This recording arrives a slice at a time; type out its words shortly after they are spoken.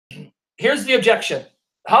here's the objection.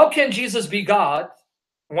 How can Jesus be God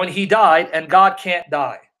when he died and God can't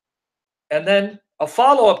die? And then a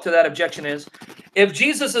follow-up to that objection is, if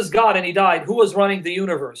Jesus is God and he died, who was running the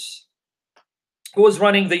universe? Who was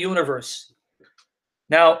running the universe?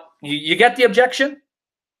 Now, you get the objection?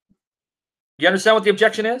 You understand what the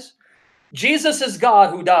objection is? Jesus is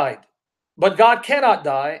God who died, but God cannot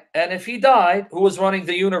die. And if he died, who was running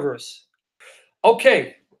the universe?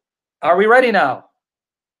 Okay, are we ready now?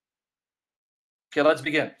 Okay, let's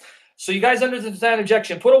begin. So you guys understand the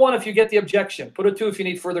objection. Put a 1 if you get the objection. Put a 2 if you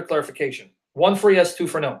need further clarification. 1 for yes, 2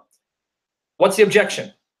 for no. What's the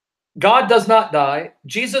objection? God does not die.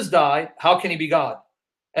 Jesus died. How can he be God?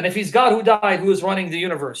 And if he's God who died, who is running the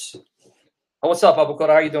universe? Oh, what's up, Abu Qura?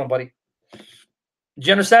 How you doing, buddy? Do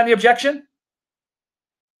you understand the objection?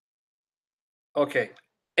 Okay.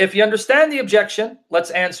 If you understand the objection,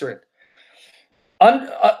 let's answer it.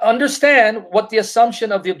 Understand what the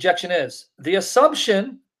assumption of the objection is. The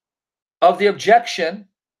assumption of the objection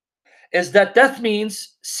is that death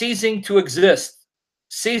means ceasing to exist,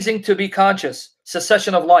 ceasing to be conscious,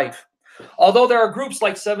 cessation of life. Although there are groups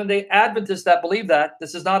like Seventh-day Adventists that believe that,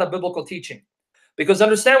 this is not a biblical teaching. Because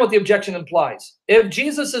understand what the objection implies. If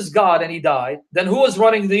Jesus is God and he died, then who is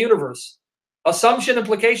running the universe? Assumption,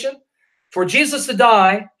 implication? For Jesus to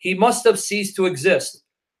die, he must have ceased to exist.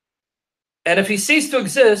 And if he ceased to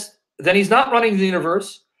exist, then he's not running the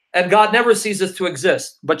universe, and God never ceases to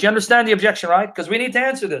exist. But you understand the objection, right? Because we need to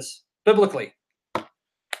answer this biblically.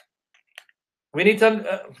 We need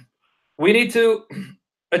to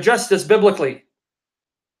address this biblically.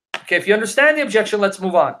 Okay, if you understand the objection, let's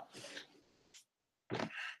move on.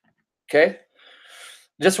 Okay?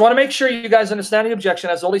 Just want to make sure you guys understand the objection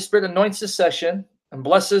as the Holy Spirit anoints this session and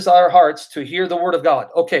blesses our hearts to hear the word of God.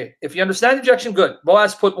 Okay, if you understand the objection, good.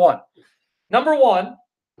 Boaz put 1. Number 1,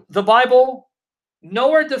 the Bible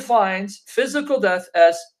nowhere defines physical death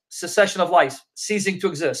as cessation of life, ceasing to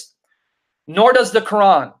exist. Nor does the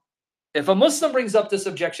Quran. If a Muslim brings up this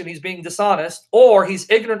objection, he's being dishonest or he's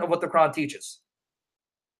ignorant of what the Quran teaches.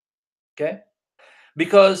 Okay?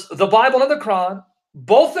 Because the Bible and the Quran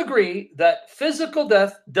both agree that physical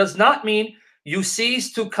death does not mean you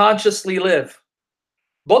cease to consciously live.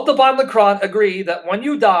 Both the Bible and the Quran agree that when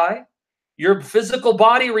you die, your physical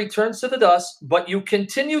body returns to the dust, but you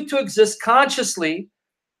continue to exist consciously,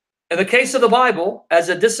 in the case of the Bible, as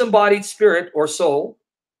a disembodied spirit or soul,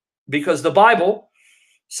 because the Bible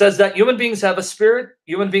says that human beings have a spirit,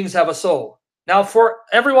 human beings have a soul. Now, for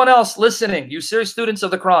everyone else listening, you serious students of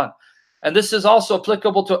the Quran, and this is also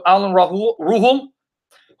applicable to Alan Ruhul,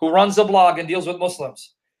 who runs a blog and deals with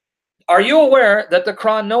Muslims. Are you aware that the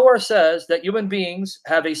Quran nowhere says that human beings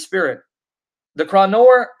have a spirit? The Quran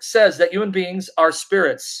nowhere says that human beings are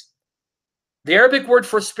spirits. The Arabic word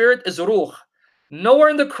for spirit is ruh. Nowhere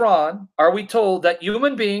in the Quran are we told that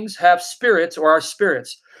human beings have spirits or are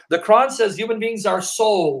spirits. The Quran says human beings are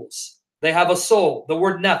souls. They have a soul, the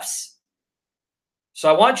word nafs. So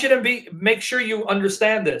I want you to make sure you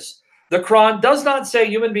understand this. The Quran does not say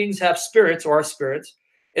human beings have spirits or are spirits.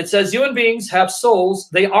 It says human beings have souls.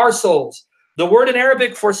 They are souls. The word in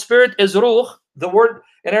Arabic for spirit is ruh. The word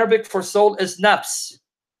in Arabic for soul is nafs.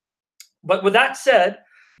 But with that said,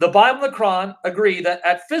 the Bible and the Quran agree that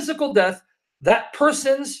at physical death, that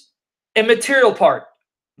person's immaterial part,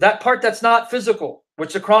 that part that's not physical,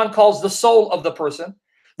 which the Quran calls the soul of the person,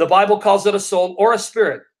 the Bible calls it a soul or a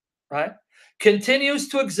spirit, right? Continues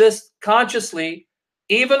to exist consciously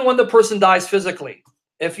even when the person dies physically.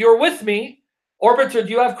 If you're with me, Orbiter,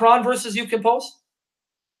 do you have Quran verses you can post?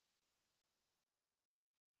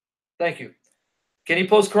 Thank you. Can you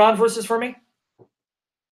post Quran verses for me?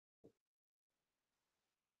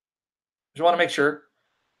 Just want to make sure.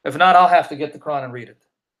 If not, I'll have to get the Quran and read it.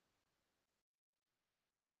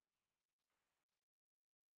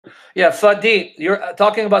 Yeah, Fadi, you're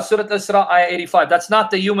talking about Surah Al-Isra, Ayah 85. That's not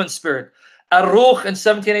the human spirit. Ar-Ruh in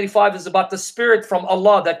 1785 is about the spirit from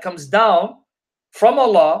Allah that comes down from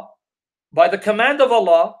Allah by the command of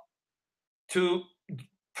Allah to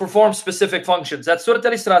perform specific functions. That's Surah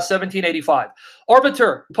Al-Isra, 1785.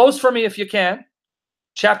 Orbiter, post for me if you can.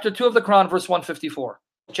 Chapter 2 of the Quran, verse 154.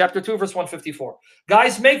 Chapter 2, verse 154.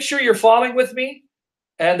 Guys, make sure you're following with me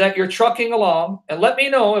and that you're trucking along. And let me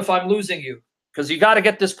know if I'm losing you, because you got to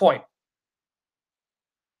get this point.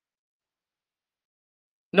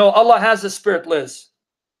 No, Allah has a spirit, Liz.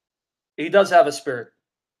 He does have a spirit.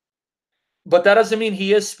 But that doesn't mean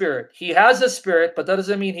he is spirit. He has a spirit, but that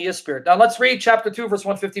doesn't mean he is spirit. Now let's read chapter 2, verse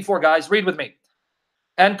 154, guys. Read with me.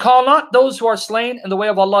 And call not those who are slain in the way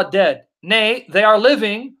of Allah dead. Nay, they are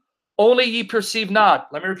living, only ye perceive not.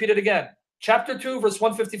 Let me repeat it again. Chapter 2, verse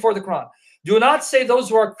 154 of the Quran. Do not say those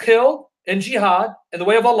who are killed in jihad, in the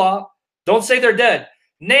way of Allah, don't say they're dead.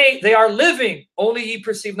 Nay, they are living, only ye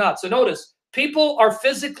perceive not. So notice, people are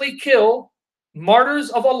physically killed,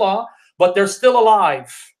 martyrs of Allah, but they're still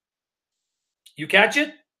alive. You catch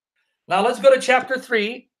it? Now let's go to chapter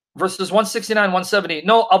 3, verses 169, 170.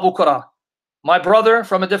 No, Abu Qura, my brother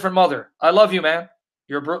from a different mother. I love you, man.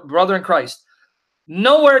 You're brother in Christ.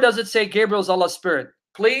 Nowhere does it say Gabriel's Allah's spirit.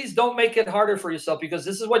 Please don't make it harder for yourself, because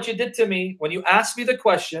this is what you did to me when you asked me the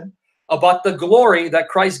question about the glory that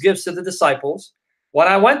Christ gives to the disciples. When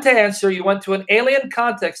I went to answer, you went to an alien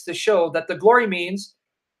context to show that the glory means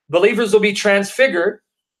believers will be transfigured,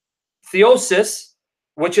 theosis,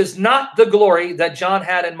 which is not the glory that John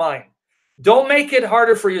had in mind. Don't make it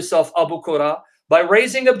harder for yourself, Abu Qura, by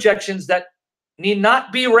raising objections that need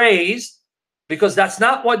not be raised, because that's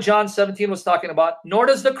not what John 17 was talking about, nor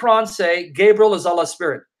does the Quran say Gabriel is Allah's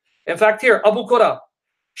spirit. In fact, here, Abu Qura,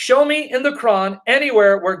 show me in the Quran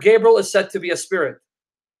anywhere where Gabriel is said to be a spirit.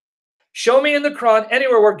 Show me in the Quran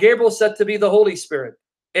anywhere where Gabriel is said to be the Holy Spirit.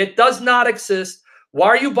 It does not exist. Why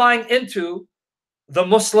are you buying into the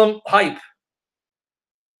Muslim hype?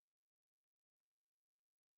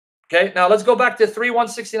 Okay, now let's go back to 3,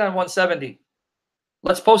 169, 170.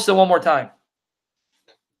 Let's post it one more time.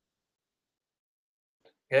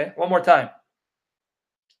 Okay, one more time.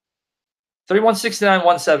 3, 169,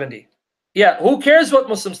 170. Yeah, who cares what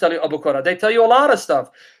Muslims tell you, Abu Qura? They tell you a lot of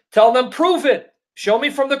stuff. Tell them, prove it. Show me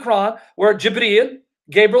from the Quran where Jibreel,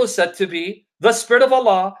 Gabriel, is said to be the Spirit of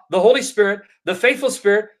Allah, the Holy Spirit, the faithful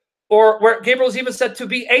Spirit, or where Gabriel is even said to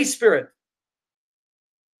be a spirit.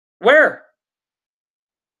 Where?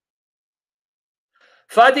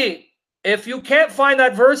 Fadi, if you can't find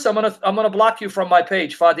that verse, I'm gonna block you from my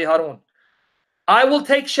page, Fadi Harun. I will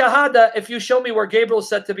take Shahada if you show me where Gabriel is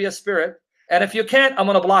said to be a spirit, and if you can't, I'm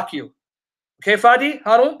gonna block you. Okay, Fadi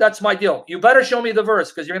Harun, that's my deal. You better show me the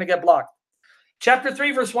verse, because you're gonna get blocked. Chapter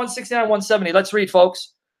 3, verse 169, 170. Let's read,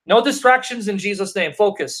 folks. No distractions in Jesus' name.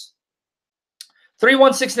 Focus. 3,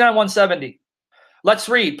 169, 170. Let's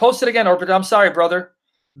read. Post it again, or I'm sorry, brother.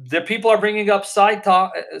 The people are bringing up side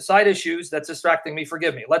issues that's distracting me.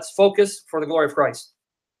 Forgive me. Let's focus for the glory of Christ.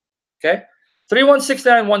 Okay? 3,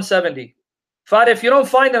 169, 170. Fad, if you don't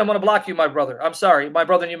find it, I'm going to block you, my brother. I'm sorry, my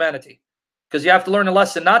brother in humanity. Because you have to learn a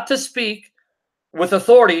lesson not to speak with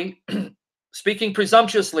authority, speaking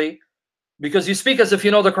presumptuously, because you speak as if you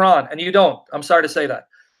know the Quran, and you don't. I'm sorry to say that.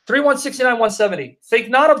 3, 169, 170. Think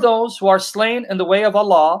not of those who are slain in the way of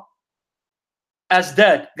Allah as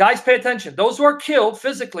dead. Guys, pay attention. Those who are killed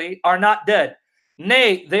physically are not dead.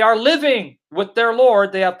 Nay, they are living with their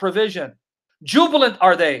Lord. They have provision. Jubilant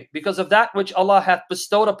are they because of that which Allah hath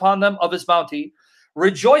bestowed upon them of his bounty,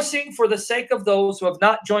 rejoicing for the sake of those who have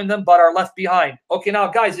not joined them but are left behind. Okay, now,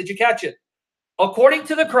 guys, did you catch it? According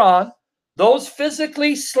to the Quran, those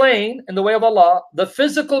physically slain in the way of Allah, the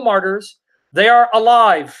physical martyrs, they are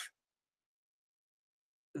alive.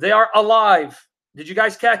 They are alive. Did you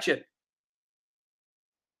guys catch it?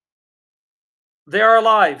 They are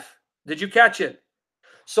alive. Did you catch it?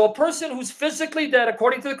 So a person who's physically dead,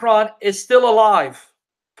 according to the Quran, is still alive.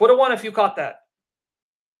 Put a 1 if you caught that.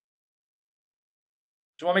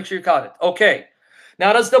 Just want to make sure you caught it. Okay.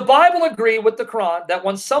 Now, does the Bible agree with the Quran that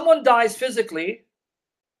when someone dies physically,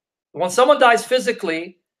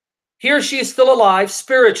 he or she is still alive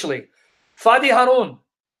spiritually? Fadi Harun,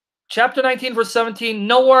 chapter 19, verse 17,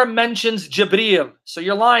 nowhere mentions Jibreel. So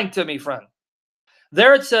you're lying to me, friend.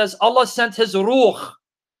 There it says Allah sent his ruh,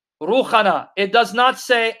 ruhana. It does not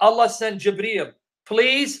say Allah sent Jibreel.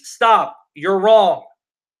 Please stop. You're wrong.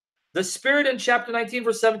 The spirit in chapter 19,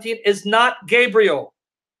 verse 17 is not Gabriel.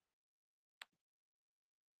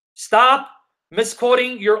 Stop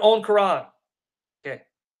misquoting your own Quran. Okay.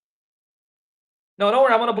 No, don't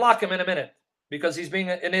worry. I'm going to block him in a minute because he's being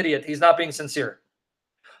an idiot. He's not being sincere.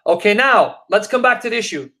 Okay, now let's come back to the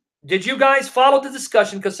issue. Did you guys follow the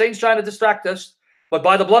discussion? Because Satan's trying to distract us, but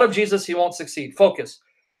by the blood of Jesus, he won't succeed. Focus.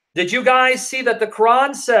 Did you guys see that the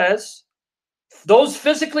Quran says those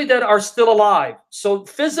physically dead are still alive? So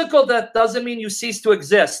physical death doesn't mean you cease to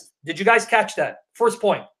exist. Did you guys catch that? First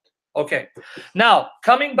point. Okay. Now,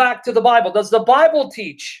 coming back to the Bible, does the Bible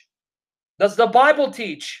teach that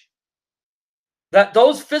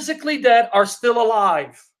those physically dead are still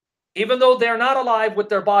alive? Even though they're not alive with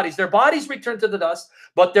their bodies. Their bodies return to the dust,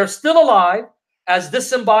 but they're still alive as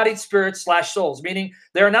disembodied spirits / souls, meaning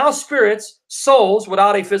they're now spirits, souls,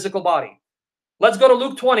 without a physical body. Let's go to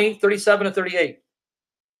Luke 20, 37 to 38.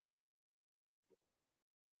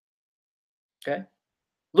 Okay.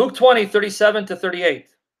 Luke 20, 37 to 38.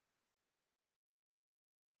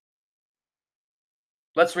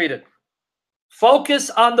 Let's read it. Focus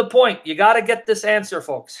on the point. You got to get this answer,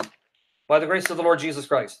 folks. by the grace of the Lord Jesus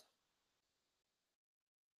Christ.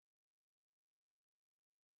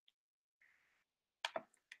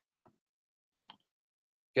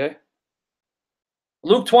 Okay.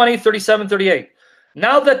 Luke 20, 37, 38.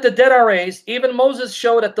 Now that the dead are raised, even Moses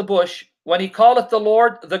showed at the bush when he calleth the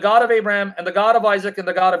Lord, the God of Abraham and the God of Isaac and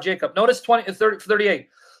the God of Jacob. Notice 38.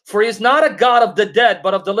 For he is not a God of the dead,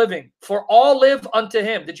 but of the living. For all live unto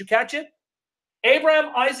him. Did you catch it?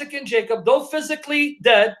 Abraham, Isaac, and Jacob, though physically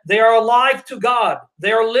dead, they are alive to God.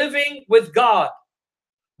 They are living with God.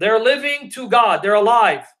 They're living to God. They're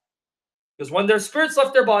alive. Because when their spirits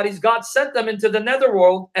left their bodies, God sent them into the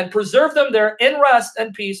netherworld and preserved them there in rest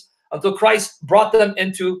and peace until Christ brought them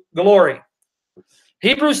into glory.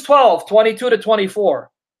 Hebrews 12, 22 to 24.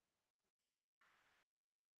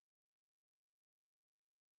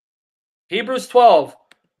 Hebrews 12,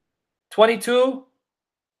 22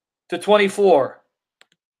 to 24.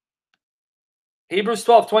 Hebrews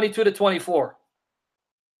 12, 22 to 24.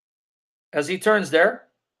 As he turns there,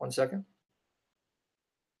 1 second.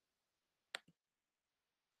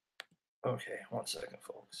 Okay, 1 second,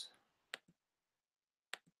 folks.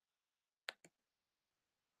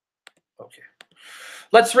 Okay.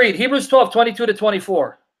 Let's read Hebrews 12, 22 to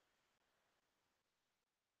 24.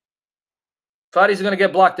 Fadi's going to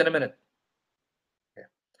get blocked in a minute. Okay.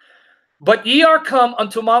 But ye are come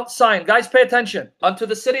unto Mount Zion. Guys, pay attention. Unto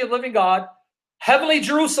the city of living God, heavenly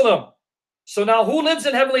Jerusalem. So now who lives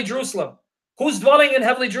in heavenly Jerusalem? Who's dwelling in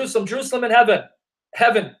heavenly Jerusalem? Jerusalem in heaven.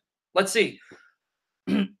 Heaven. Let's see.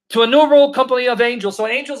 To a innumerable company of angels. So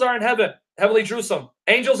angels are in heaven. Heavenly Jerusalem.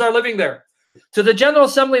 Angels are living there. To the general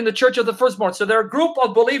assembly in the church of the firstborn. So there are a group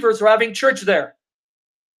of believers who are having church there,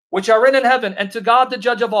 which are in heaven, and to God the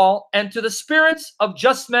judge of all, and to the spirits of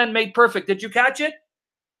just men made perfect. Did you catch it?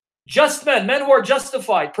 Just men, men who are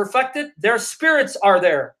justified, perfected, their spirits are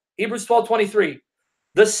there. Hebrews 12, 23.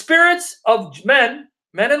 The spirits of men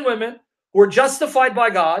and women who are justified by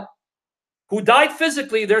God, who died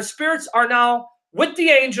physically, their spirits are now with the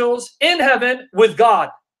angels in heaven with God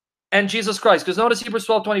and Jesus Christ. Because notice Hebrews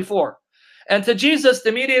 12, 24. And to Jesus,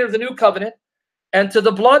 the mediator of the new covenant, and to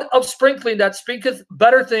the blood of sprinkling that speaketh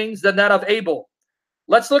better things than that of Abel.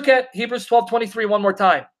 Let's look at Hebrews 12, 23 one more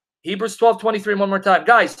time. Hebrews 12, 23 one more time.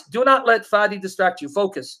 Guys, do not let Fadi distract you.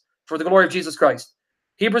 Focus for the glory of Jesus Christ.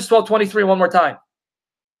 Hebrews 12, 23 one more time.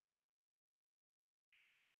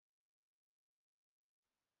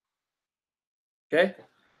 Okay?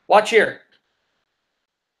 Watch here.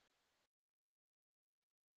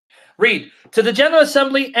 Read. To the general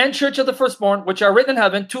assembly and church of the firstborn, which are written in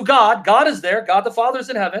heaven, to God, God is there, God the Father is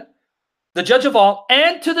in heaven, the judge of all,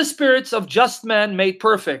 and to the spirits of just men made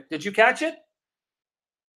perfect. Did you catch it?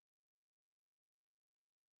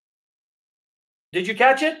 Did you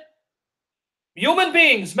catch it? Human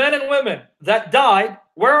beings, men and women that died,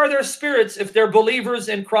 where are their spirits if they're believers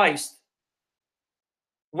in Christ?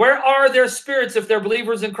 Where are their spirits if they're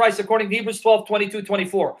believers in Christ, according to Hebrews 12, 22,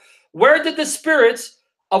 24? Where did the spirits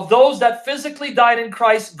of those that physically died in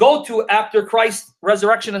Christ go to after Christ's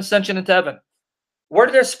resurrection and ascension into heaven? Where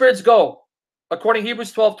did their spirits go, according to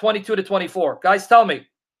Hebrews 12, 22 to 24? Guys, tell me.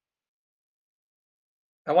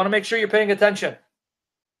 I want to make sure you're paying attention.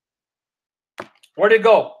 Where did it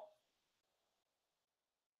go?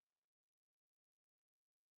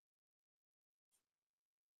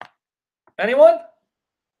 Anyone?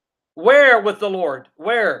 Where with the Lord?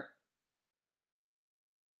 Where?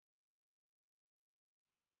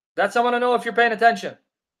 That's I want to know if you're paying attention.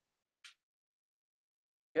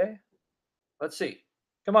 Okay. Let's see.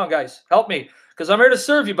 Come on, guys. Help me. Because I'm here to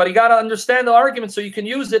serve you, but you got to understand the argument so you can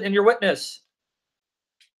use it in your witness.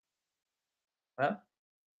 Huh?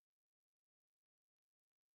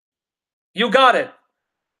 You got it.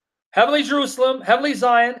 Heavenly Jerusalem, heavenly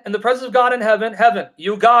Zion, in the presence of God in heaven, heaven.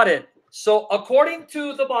 You got it. So according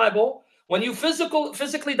to the Bible, when you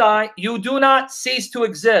physically die, you do not cease to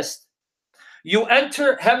exist. You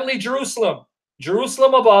enter heavenly Jerusalem,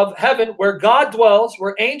 Jerusalem above, heaven, where God dwells,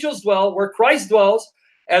 where angels dwell, where Christ dwells,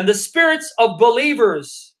 and the spirits of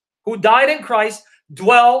believers who died in Christ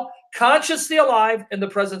dwell consciously alive in the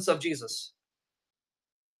presence of Jesus.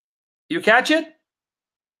 You catch it?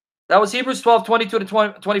 That was Hebrews 12, 22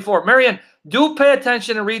 to 24. Marian, do pay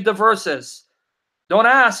attention and read the verses. Don't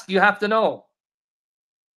ask, you have to know.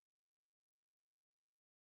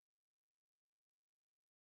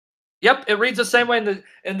 Yep, it reads the same way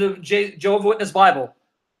in the Jehovah's Witness Bible,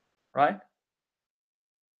 right?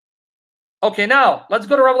 Okay, now let's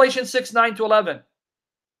go to Revelation 6, 9 to 11.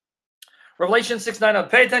 Revelation 6, 9, 11.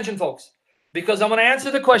 Pay attention, folks, because I'm going to answer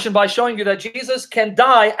the question by showing you that Jesus can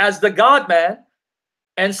die as the God-man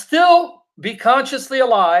and still be consciously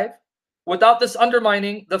alive without this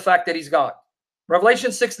undermining the fact that he's God.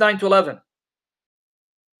 Revelation 6:9-11.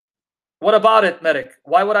 What about it, Medic?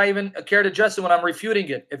 Why would I even care to address it when I'm refuting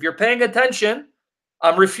it? If you're paying attention,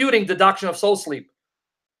 I'm refuting the doctrine of soul sleep.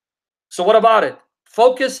 So what about it?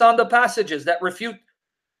 Focus on the passages that refute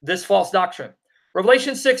this false doctrine.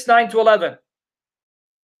 Revelation 6:9-11.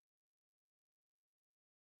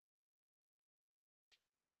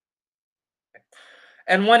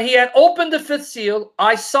 And when he had opened the fifth seal,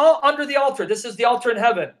 I saw under the altar, this is the altar in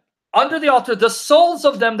heaven, under the altar, the souls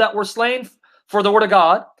of them that were slain for the word of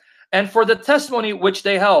God and for the testimony which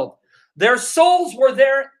they held. Their souls were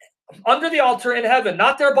there under the altar in heaven,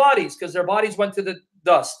 not their bodies, because their bodies went to the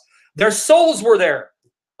dust. Their souls were there.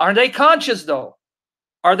 Are they conscious, though?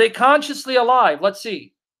 Are they consciously alive? Let's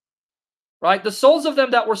see. Right? The souls of them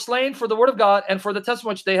that were slain for the word of God and for the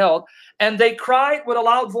testimony which they held. And they cried with a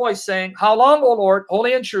loud voice, saying, How long, O Lord,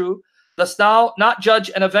 holy and true, dost thou not judge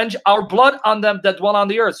and avenge our blood on them that dwell on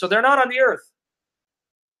the earth? So they're not on the earth.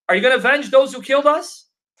 Are you going to avenge those who killed us?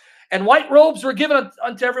 And white robes were given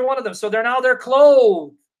unto every one of them. So they're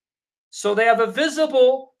clothed. So they have a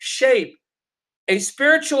visible shape, a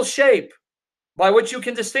spiritual shape, by which you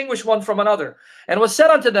can distinguish one from another. And it was said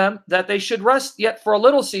unto them that they should rest yet for a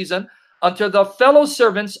little season until the fellow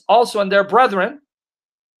servants also and their brethren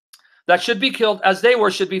that should be killed as they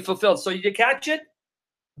were should be fulfilled. So you catch it?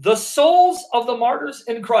 The souls of the martyrs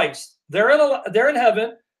in Christ, they're in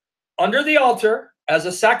heaven under the altar as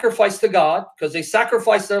a sacrifice to God because they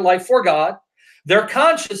sacrificed their life for God. They're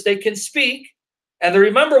conscious, they can speak, and they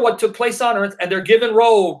remember what took place on earth, and they're given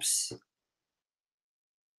robes.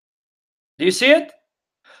 Do you see it?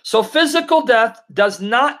 So physical death does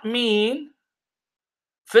not mean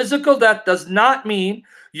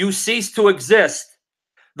you cease to exist.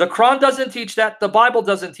 The Quran doesn't teach that. The Bible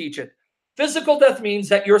doesn't teach it. Physical death means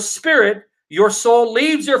that your spirit, your soul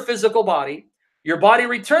leaves your physical body. Your body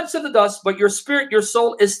returns to the dust, but your spirit, your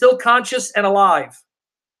soul is still conscious and alive.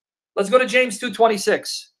 Let's go to James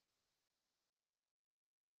 2:26.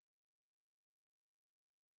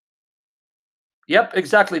 Yep,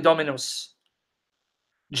 exactly, Dominus.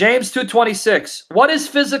 James 2:26. What is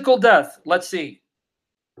physical death? Let's see.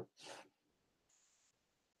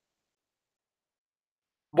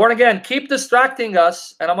 Born again, keep distracting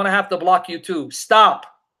us, and I'm going to have to block you too. Stop.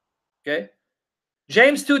 Okay?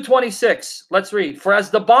 James 2:26. Let's read. For as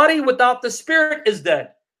the body without the spirit is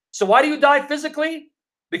dead. So why do you die physically?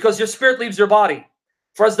 Because your spirit leaves your body.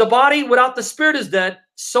 For as the body without the spirit is dead,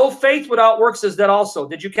 so faith without works is dead also.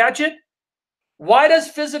 Did you catch it? Why does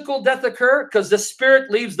physical death occur? Because the spirit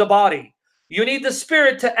leaves the body. You need the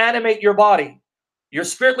spirit to animate your body. Your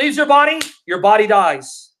spirit leaves your body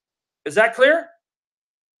dies. Is that clear?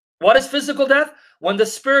 What is physical death? When the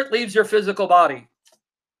spirit leaves your physical body.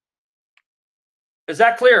 Is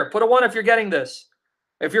that clear? Put a 1 if you're getting this.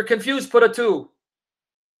 If you're confused, put a 2.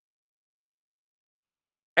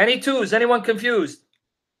 Any 2s? Anyone confused?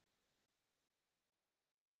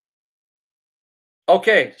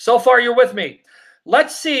 Okay, so far you're with me.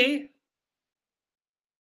 Let's see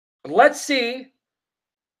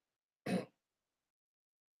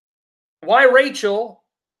why Rachel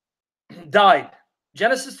died.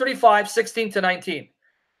 Genesis 35:16-19.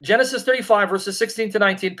 Genesis 35, verses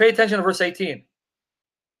 16-19. Pay attention to verse 18.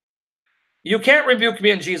 You can't rebuke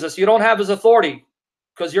me in Jesus. You don't have his authority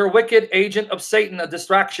because you're a wicked agent of Satan, a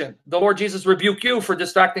distraction. The Lord Jesus rebuked you for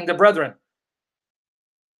distracting the brethren.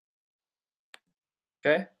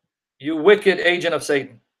 Okay? You wicked agent of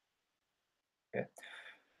Satan. Okay.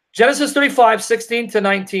 Genesis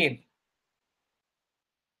 35:16-19.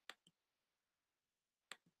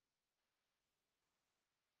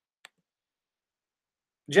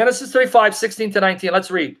 Genesis 35:16-19. Let's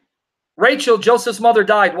read. Rachel, Joseph's mother,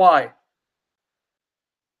 died. Why?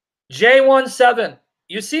 J17.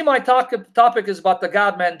 You see, my topic is about the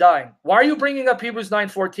God-man dying. Why are you bringing up Hebrews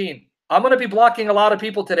 9:14? I'm going to be blocking a lot of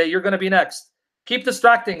people today. You're going to be next. Keep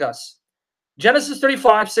distracting us. Genesis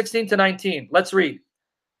 35:16-19. Let's read.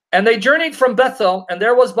 And they journeyed from Bethel, and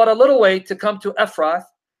there was but a little way to come to Ephrath.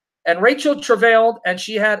 And Rachel travailed, and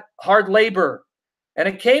she had hard labor. And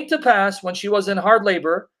it came to pass, when she was in hard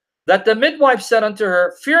labor, that the midwife said unto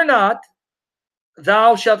her, Fear not,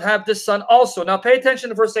 thou shalt have this son also. Now pay attention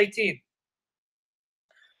to verse 18.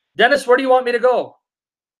 Dennis, where do you want me to go?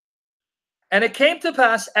 And it came to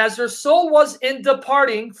pass, as her soul was in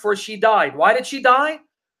departing, for she died. Why did she die?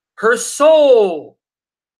 Her soul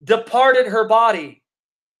departed her body.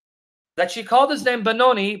 That she called his name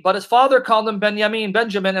Benoni, but his father called him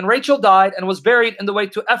Benjamin. And Rachel died and was buried in the way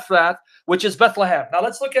to Ephrath, which is Bethlehem. Now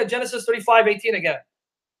let's look at Genesis 35:18 again.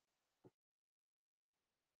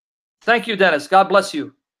 Thank you, Dennis. God bless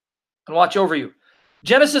you. and watch over you.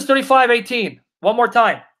 Genesis 35:18. One more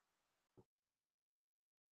time.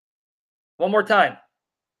 One more time.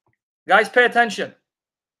 Guys, pay attention.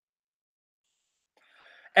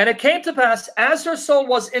 And it came to pass, as her soul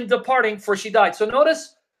was in departing, for she died. So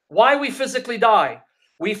notice why we physically die.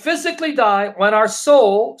 We physically die when our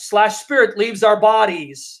soul / spirit leaves our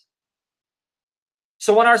bodies.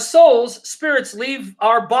 So when our souls, spirits leave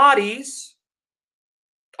our bodies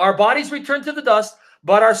return to the dust,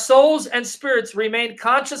 but our souls and spirits remain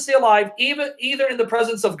consciously alive, either in the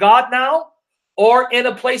presence of God now or in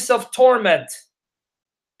a place of torment.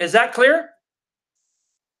 Is that clear?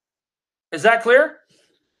 Is that clear?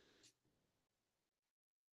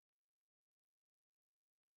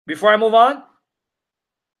 Before I move on,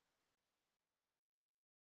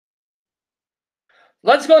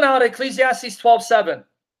 let's go now to Ecclesiastes 12:7.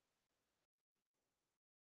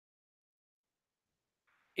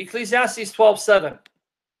 Ecclesiastes 12:7.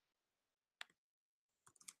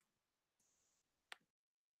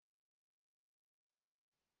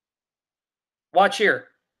 Watch here.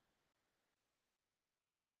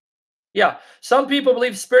 Yeah, some people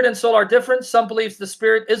believe spirit and soul are different. Some believe the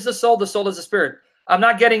spirit is the soul is the spirit. I'm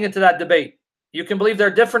not getting into that debate. You can believe they're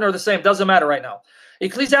different or the same. Doesn't matter right now.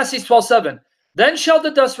 Ecclesiastes 12:7. Then shall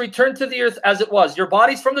the dust return to the earth as it was. Your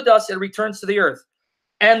body's from the dust, it returns to the earth.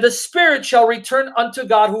 And the spirit shall return unto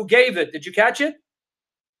God who gave it. Did you catch it?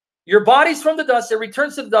 Your body's from the dust, it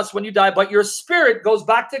returns to the dust when you die, but your spirit goes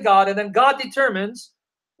back to God, and then God determines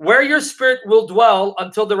where your spirit will dwell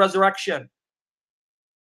until the resurrection.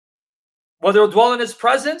 Whether it will dwell in his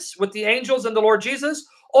presence with the angels and the Lord Jesus,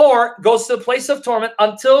 or goes to the place of torment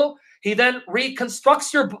until he then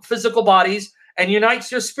reconstructs your physical bodies and unites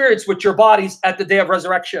your spirits with your bodies at the day of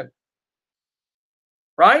resurrection.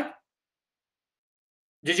 Right?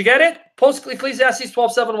 Did you get it? Post Ecclesiastes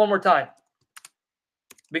 12:7 one more time.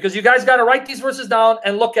 Because you guys got to write these verses down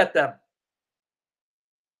and look at them.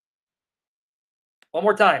 One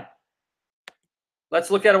more time. Let's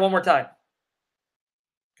look at it one more time.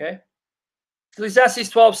 Okay? Ecclesiastes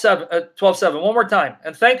 12:7. One more time.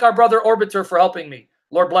 And thank our brother Orbiter for helping me.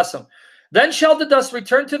 Lord bless him. Then shall the dust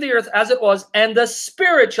return to the earth as it was, and the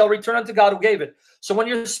spirit shall return unto God who gave it. So when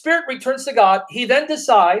your spirit returns to God, he then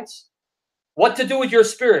decides what to do with your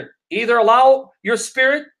spirit. Either allow your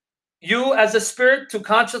spirit, you as a spirit, to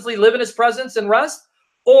consciously live in his presence and rest,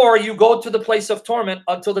 or you go to the place of torment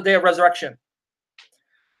until the day of resurrection.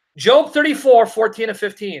 Job 34:14 and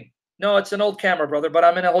 15. No, it's an old camera, brother, but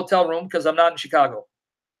I'm in a hotel room because I'm not in Chicago.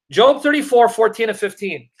 Job 34:14 and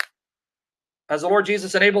 15. As the Lord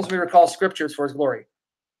Jesus enables me to recall scriptures for his glory.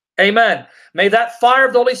 Amen. May that fire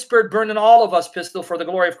of the Holy Spirit burn in all of us, Pistol, for the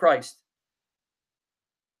glory of Christ.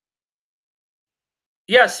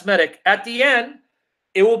 Yes, Medic. At the end,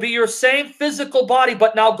 it will be your same physical body,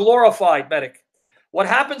 but now glorified, Medic. What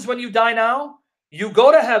happens when you die now? You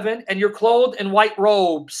go to heaven and you're clothed in white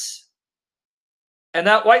robes. And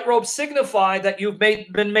that white robe signify that you've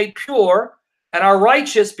been made pure and are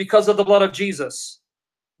righteous because of the blood of Jesus.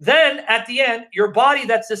 Then at the end, your body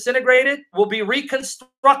that's disintegrated will be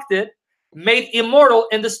reconstructed, made immortal,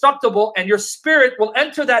 indestructible, and your spirit will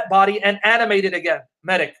enter that body and animate it again.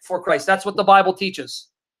 Medic, for Christ. That's what the Bible teaches.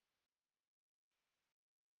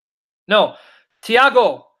 No.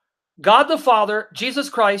 Tiago, God the Father, Jesus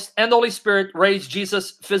Christ, and the Holy Spirit raised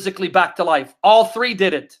Jesus physically back to life. All three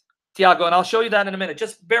did it, Tiago, and I'll show you that in a minute.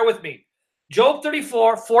 Just bear with me. Job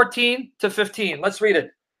 34:14 to 15. Let's read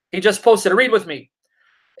it. He just posted it. Read with me.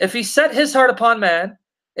 If he set his heart upon man,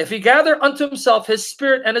 if he gather unto himself his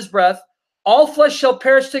spirit and his breath, all flesh shall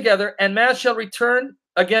perish together, and man shall return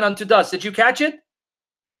again unto dust. Did you catch it?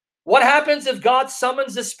 What happens if God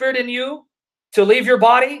summons the spirit in you to leave your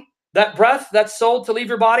body? That breath, that soul to leave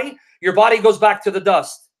your body goes back to the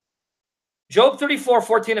dust. Job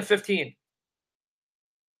 34:14 and 15.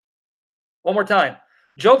 One more time.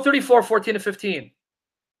 Job 34:14 and 15.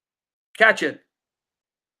 Catch it.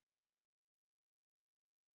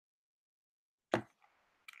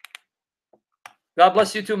 God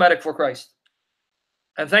bless you too, Medic, for Christ.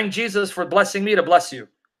 And thank Jesus for blessing me to bless you.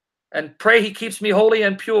 And pray he keeps me holy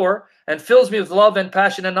and pure and fills me with love and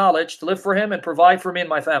passion and knowledge to live for him and provide for me and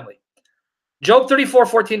my family. Job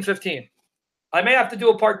 34:14, 15. I may have to do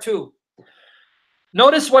a part 2.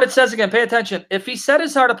 Notice what it says again. Pay attention. If he set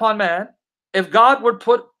his heart upon man, if God would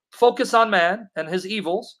put focus on man and his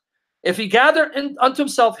evils, if he gathered unto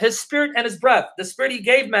himself his spirit and his breath, the spirit he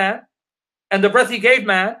gave man and the breath he gave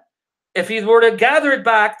man, if he were to gather it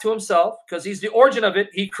back to himself, because he's the origin of it,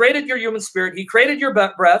 he created your human spirit, he created your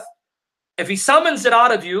breath. If he summons it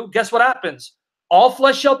out of you, guess what happens? All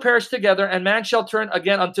flesh shall perish together, and man shall turn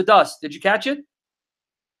again unto dust. Did you catch it?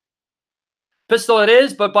 Pistol it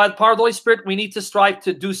is, but by the power of the Holy Spirit, we need to strive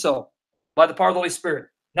to do so. By the power of the Holy Spirit.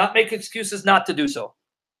 Not make excuses not to do so.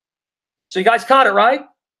 So you guys caught it, right?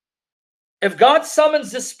 If God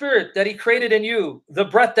summons the spirit that he created in you, the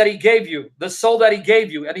breath that he gave you, the soul that he gave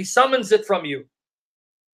you, and he summons it from you,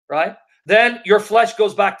 right? Then your flesh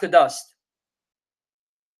goes back to dust,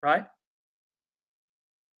 right?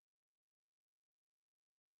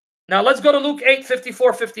 Now let's go to Luke 8,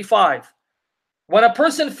 54, 55. When a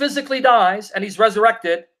person physically dies and he's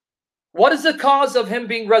resurrected, what is the cause of him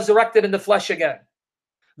being resurrected in the flesh again?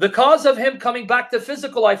 The cause of him coming back to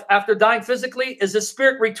physical life after dying physically is the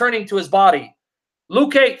spirit returning to his body.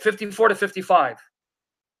 Luke 8, 54 to 55.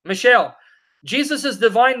 Michelle, Jesus'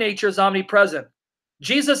 divine nature is omnipresent.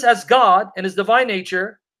 Jesus as God in his divine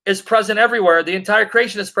nature is present everywhere. The entire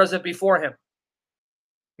creation is present before him.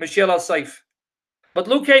 Michelle al-Saif. But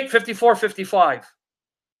Luke 8, 54, 55.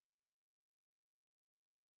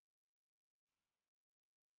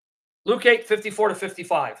 Luke 8, 54 to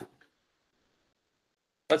 55.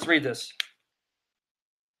 Let's read this.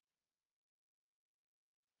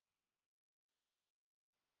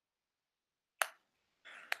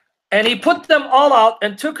 And he put them all out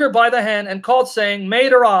and took her by the hand and called, saying,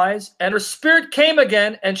 Maid, arise. And her spirit came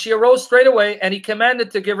again, and she arose straightway, and he commanded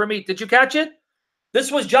to give her meat. Did you catch it? This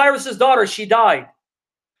was Jairus' daughter. She died.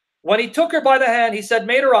 When he took her by the hand, he said,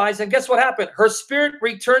 Maid, arise. And guess what happened? Her spirit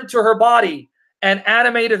returned to her body and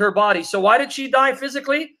animated her body. So why did she die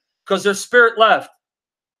physically? Because her spirit left.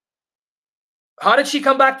 How did she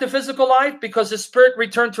come back to physical life? Because the spirit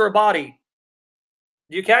returned to her body.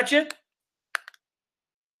 Do you catch it?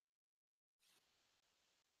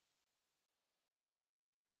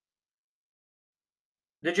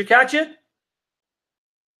 Did you catch it?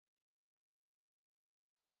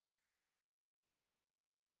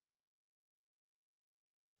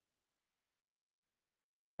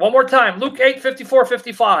 One more time. Luke 8, 54,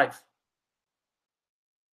 55.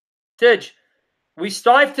 Tidge, we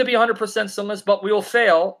strive to be 100% sinless, but we will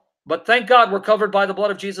fail. But thank God we're covered by the blood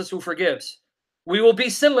of Jesus who forgives. We will be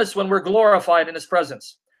sinless when we're glorified in his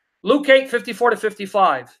presence. Luke 8, 54 to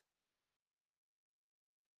 55.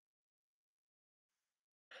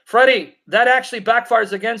 Freddie, that actually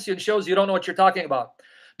backfires against you and shows you don't know what you're talking about.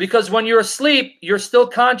 Because when you're asleep, you're still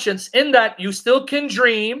conscious in that you still can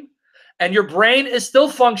dream, and your brain is still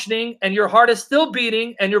functioning, and your heart is still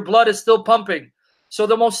beating, and your blood is still pumping. So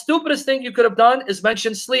the most stupidest thing you could have done is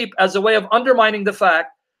mention sleep as a way of undermining the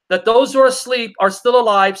fact that those who are asleep are still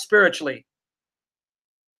alive spiritually.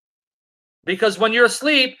 Because when you're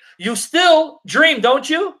asleep, you still dream, don't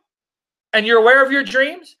you? And you're aware of your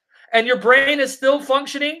dreams, and your brain is still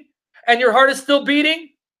functioning, and your heart is still beating.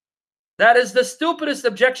 That is the stupidest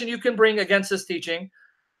objection you can bring against this teaching.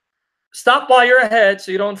 Stop while you're ahead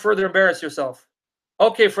so you don't further embarrass yourself.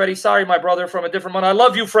 Okay, Freddie, sorry, my brother from a different one. I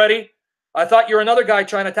love you, Freddie. I thought you were another guy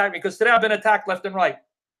trying to attack me because today I've been attacked left and right.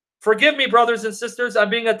 Forgive me, brothers and sisters. I'm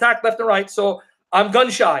being attacked left and right, so I'm gun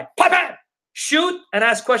shy. Bam! Shoot and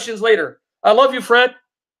ask questions later. I love you, Fred.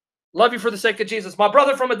 Love you for the sake of Jesus. My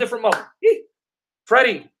brother from a different mother.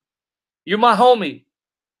 Freddie, you're my homie.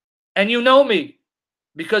 And you know me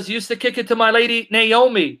because you used to kick it to my lady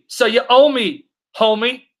Naomi. So you owe me,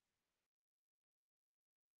 homie.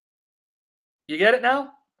 You get it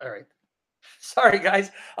now? All right. Sorry,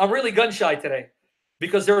 guys. I'm really gun shy today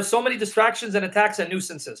because there are so many distractions and attacks and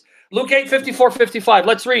nuisances. Luke 8, 54, 55.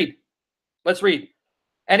 Let's read. Let's read.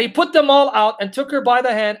 And he put them all out and took her by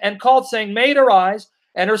the hand and called, saying, Maid, arise.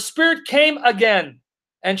 And her spirit came again.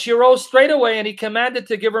 And she arose straightway, and he commanded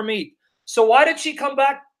to give her meat. So why did she come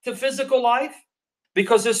back to physical life?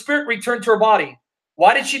 Because her spirit returned to her body.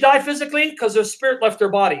 Why did she die physically? Because her spirit left her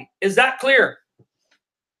body. Is that clear?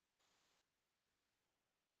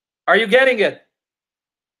 Are you getting it?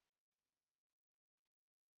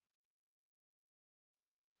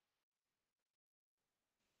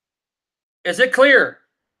 Is it clear?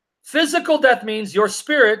 Physical death means your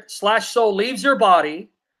spirit / soul leaves your body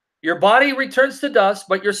returns to dust,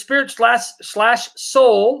 but your spirit /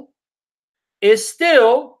 soul is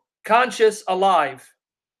still conscious, alive.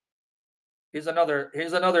 Here's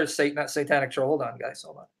another satanic troll. Hold on, guys.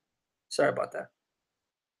 Hold on. Sorry about that.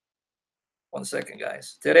 1 second,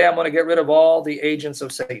 guys. Today I'm going to get rid of all the agents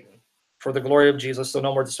of Satan for the glory of Jesus, so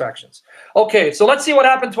no more distractions. Okay, so let's see what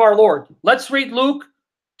happened to our Lord. Let's read Luke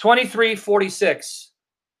 23:46.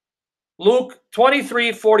 Luke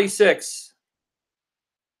 23:46.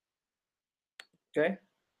 Okay,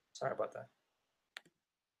 sorry about that.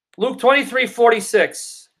 Luke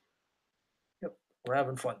 23:46. Yep, we're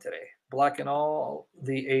having fun today. Blocking all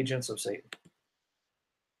the agents of Satan.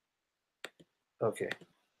 Okay.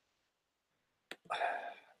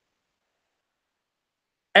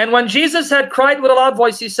 And when Jesus had cried with a loud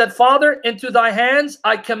voice, he said, Father, into thy hands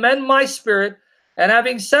I commend my spirit. And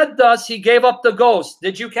having said thus, he gave up the ghost.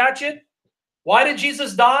 Did you catch it? Why did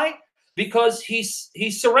Jesus die? Because he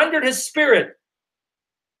surrendered his spirit.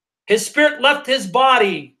 His spirit left his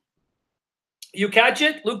body. You catch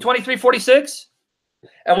it? Luke 23:46.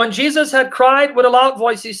 And when Jesus had cried with a loud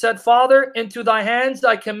voice, he said, Father, into thy hands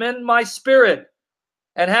I commend my spirit.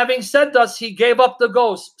 And having said thus, he gave up the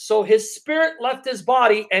ghost. So his spirit left his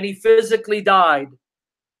body and he physically died.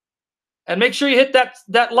 And make sure you hit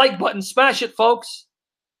that like button. Smash it, folks.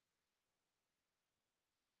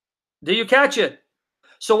 Do you catch it?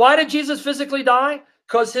 So why did Jesus physically die?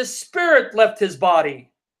 Because his spirit left his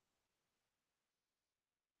body.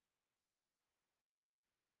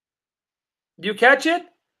 Do you catch it?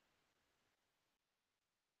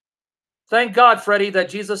 Thank God, Freddie, that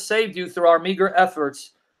Jesus saved you through our meager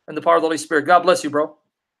efforts and the power of the Holy Spirit. God bless you, bro.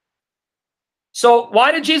 So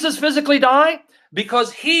why did Jesus physically die?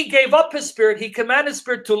 Because he gave up his spirit. He commanded his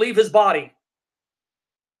spirit to leave his body.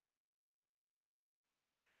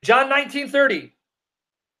 John 19:30.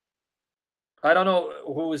 I don't know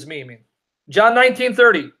who is me. John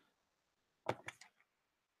 19:30.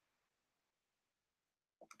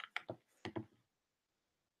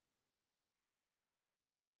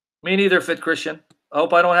 Me neither, Fit Christian. I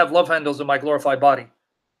hope I don't have love handles in my glorified body.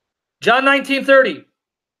 John 19:30.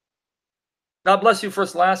 God bless you,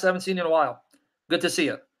 first last. I haven't seen you in a while. Good to see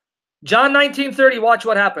you. John 19:30. Watch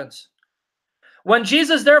what happens. When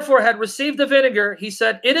Jesus therefore had received the vinegar, he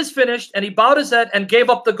said, it is finished, and he bowed his head and gave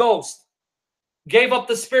up the ghost. Gave up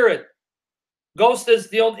the spirit. Ghost is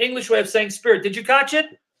the old English way of saying spirit. Did you catch it?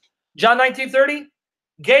 John 19:30.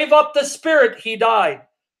 Gave up the spirit, he died.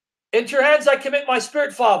 Into your hands I commit my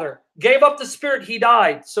spirit, Father. Gave up the spirit, he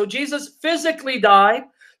died. So Jesus physically died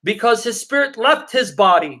because his spirit left his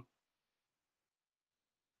body.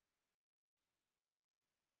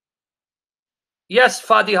 Yes,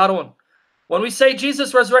 Fadi Harun. When we say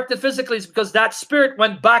Jesus resurrected physically, it's because that spirit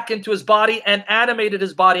went back into his body and animated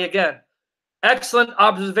his body again. Excellent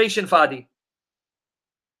observation, Fadi.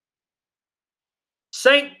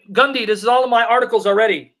 Saint Gandhi, this is all of my articles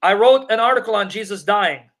already. I wrote an article on Jesus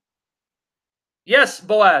dying. Yes,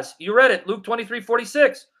 Boaz, you read it. Luke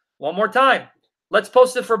 23:46. One more time. Let's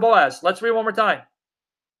post it for Boaz. Let's read one more time.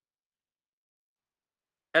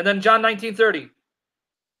 And then John 19:30.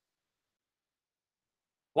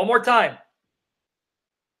 One more time.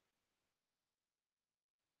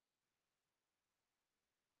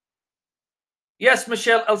 Yes,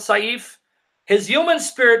 Michelle El Saif. His human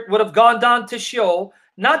spirit would have gone down to Sheol,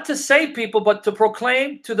 not to save people, but to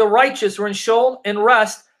proclaim to the righteous who are in Sheol in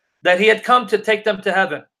rest that he had come to take them to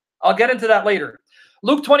heaven. I'll get into that later.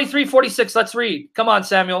 Luke 23:46. Let's read. Come on,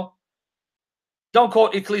 Samuel. Don't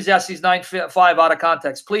quote Ecclesiastes 9:5 out of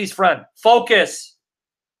context. Please, friend. Focus.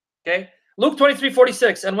 Okay. Luke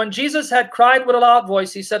 23:46. And when Jesus had cried with a loud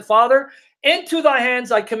voice, he said, Father, into thy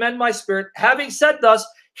hands I commend my spirit. Having said thus,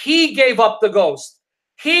 he gave up the ghost.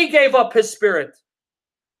 He gave up his spirit.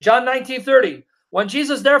 John 19:30. When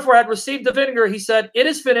Jesus therefore had received the vinegar, he said, it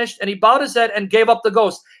is finished. And he bowed his head and gave up the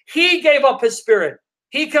ghost. He gave up his spirit.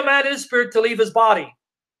 He commanded his spirit to leave his body.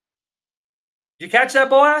 Did you catch that,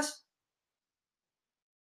 Boaz?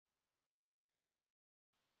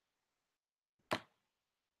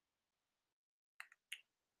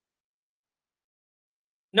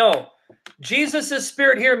 No. Jesus'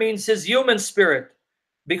 spirit here means his human spirit.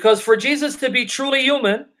 Because for Jesus to be truly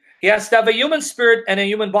human, he has to have a human spirit and a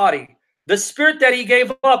human body. The spirit that he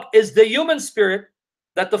gave up is the human spirit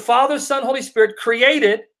that the Father, Son, Holy Spirit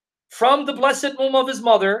created from the blessed womb of his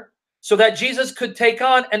mother so that Jesus could take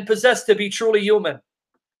on and possess to be truly human.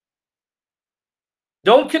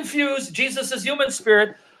 Don't confuse Jesus' human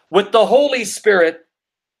spirit with the Holy Spirit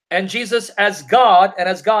and Jesus as God and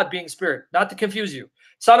as God being spirit. Not to confuse you.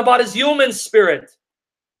 It's not about his human spirit.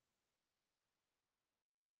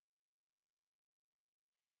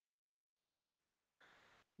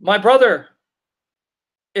 My brother,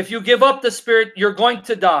 if you give up the spirit, you're going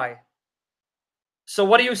to die. So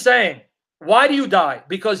what are you saying? Why do you die?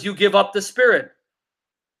 Because you give up the spirit.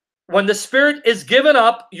 When the spirit is given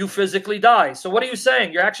up, you physically die. So what are you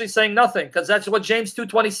saying? You're actually saying nothing, because that's what James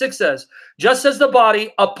 2:26 says. Just as the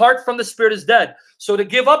body apart from the spirit is dead. So to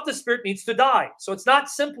give up the spirit means to die. So it's not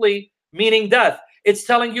simply meaning death. It's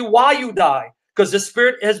telling you why you die, because the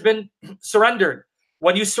spirit has been surrendered.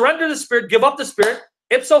 When you surrender the spirit, give up the spirit,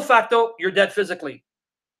 ipso facto, you're dead physically.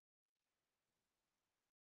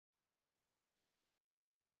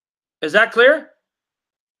 Is that clear?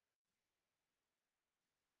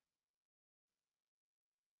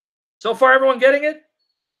 So far, everyone getting it?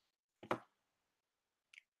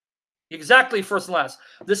 Exactly, first and last.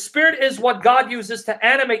 The spirit is what God uses to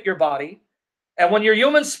animate your body. And when your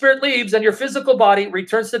human spirit leaves and your physical body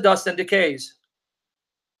returns to dust and decays.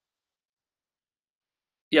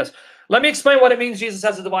 Yes. Let me explain what it means Jesus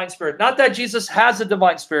has a divine spirit. Not that Jesus has a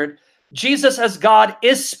divine spirit. Jesus as God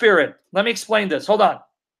is spirit. Let me explain this. Hold on.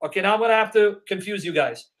 Okay, now I'm going to have to confuse you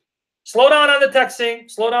guys. Slow down on the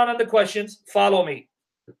texting. Slow down on the questions. Follow me.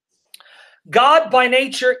 God by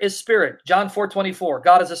nature is spirit. John 4:24.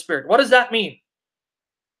 God is a spirit. What does that mean?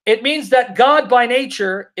 It means that God by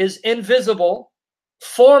nature is invisible,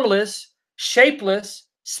 formless, shapeless,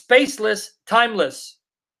 spaceless, timeless.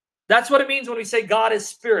 That's what it means when we say God is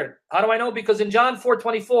spirit. How do I know? Because in John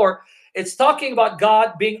 4:24, it's talking about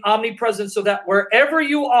God being omnipresent so that wherever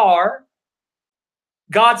you are,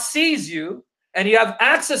 God sees you and you have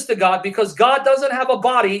access to God because God doesn't have a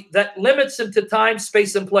body that limits him to time,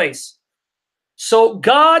 space, and place. So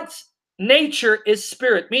God's nature is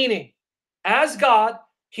spirit, meaning as God,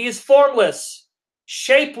 he is formless,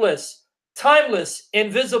 shapeless, timeless,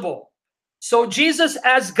 invisible. So Jesus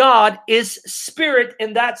as God is spirit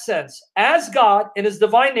in that sense. As God in his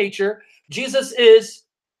divine nature, Jesus is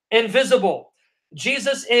invisible.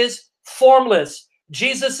 Jesus is formless.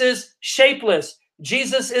 Jesus is shapeless.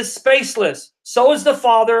 Jesus is spaceless. So is the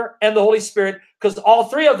Father and the Holy Spirit because all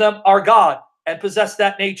three of them are God and possess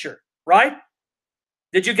that nature, right?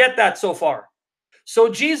 Did you get that so far? So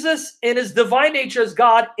Jesus in his divine nature as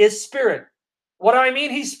God is spirit. What do I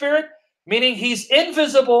mean he's spirit? Meaning he's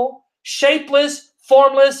invisible, shapeless,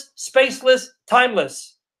 formless, spaceless,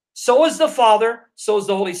 timeless. So is the Father, so is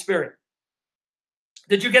the Holy Spirit.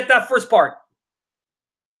 Did you get that first part?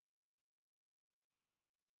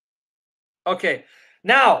 Okay.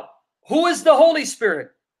 Now, who is the Holy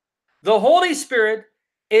Spirit? The Holy Spirit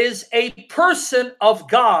is a person of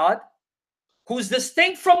God who's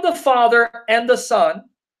distinct from the Father and the Son.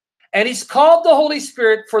 And he's called the Holy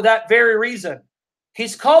Spirit for that very reason.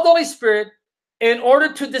 He's called the Holy Spirit in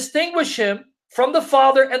order to distinguish him from the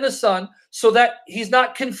Father and the Son so that he's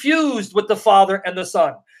not confused with the Father and the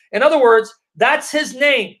Son. In other words, that's his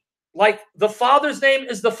name. Like the Father's name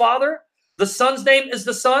is the Father, the Son's name is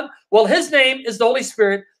the Son. Well, his name is the Holy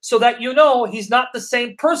Spirit so that you know he's not the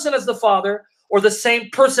same person as the Father or the same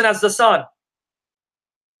person as the Son.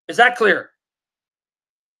 Is that clear?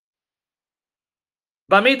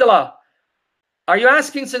 Bamidala. Are you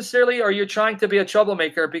asking sincerely or are you trying to be a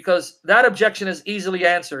troublemaker? Because that objection is easily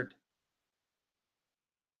answered.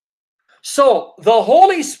 So the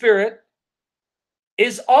Holy Spirit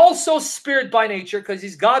is also spirit by nature because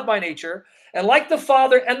he's God by nature. And like the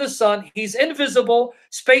Father and the Son, he's invisible,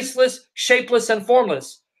 spaceless, shapeless, and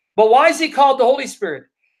formless. But why is he called the Holy Spirit?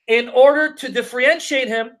 In order to differentiate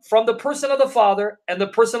him from the person of the Father and the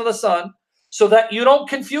person of the Son so that you don't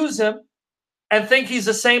confuse him and think he's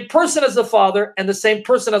the same person as the Father and the same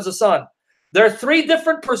person as the Son. There are three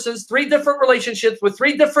different persons, three different relationships with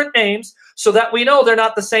three different names so that we know they're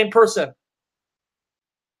not the same person.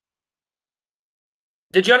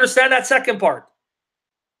 Did you understand that second part?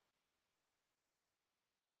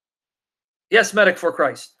 Yes, medic for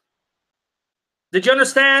Christ. Did you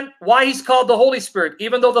understand why he's called the Holy Spirit?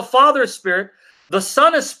 Even though the Father is spirit, the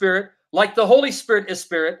Son is spirit, like the Holy Spirit is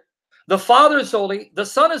spirit. The Father is holy, the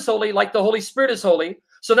Son is holy, like the Holy Spirit is holy.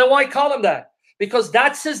 So then why call him that? Because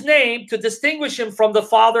that's his name to distinguish him from the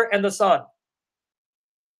Father and the Son.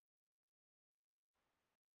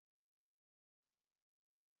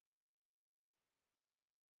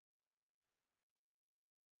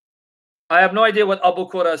 I have no idea what Abu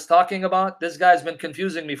Qura is talking about. This guy's been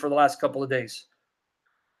confusing me for the last couple of days.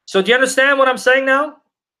 So do you understand what I'm saying now?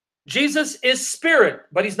 Jesus is spirit,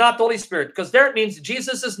 but he's not the Holy Spirit, because there it means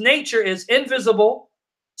Jesus's nature is invisible,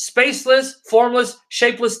 spaceless, formless,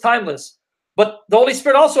 shapeless, timeless. But the Holy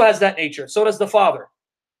Spirit also has that nature. So does the Father.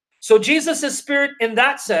 So Jesus is spirit in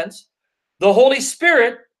that sense. The Holy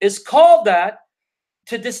Spirit is called that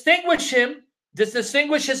to distinguish him, to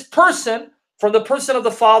distinguish his person from the person of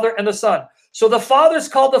the Father and the Son. So the Father is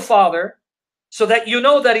called the Father so that you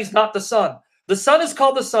know that he's not the Son. The Son is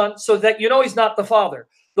called the Son so that you know he's not the Father.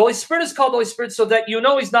 The Holy Spirit is called the Holy Spirit so that you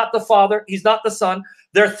know he's not the Father, he's not the Son.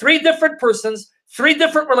 There are three different persons, three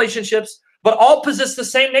different relationships, but all possess the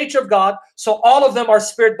same nature of God, so all of them are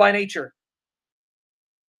spirit by nature.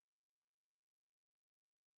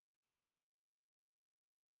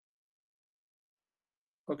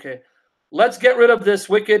 Okay, let's get rid of this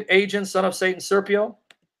wicked agent, son of Satan, Serpio,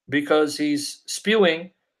 because he's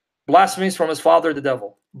spewing blasphemies from his father, the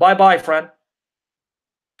devil. Bye-bye, friend.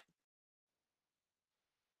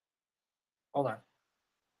 Hold on.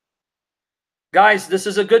 Guys, this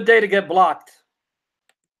is a good day to get blocked.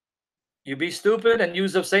 You be stupid and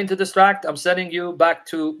use of Satan to distract, I'm sending you back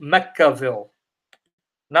to Meccaville.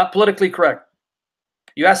 Not politically correct.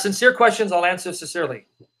 You ask sincere questions, I'll answer sincerely.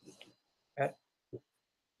 Okay?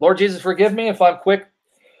 Lord Jesus, forgive me if I'm quick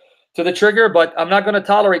to the trigger, but I'm not going to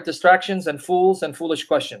tolerate distractions and fools and foolish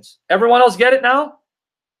questions. Everyone else get it now?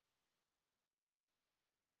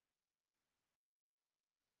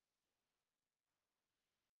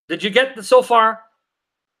 Did you get so far?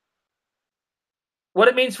 What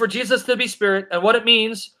it means for Jesus to be Spirit and what it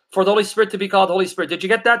means for the Holy Spirit to be called Holy Spirit. Did you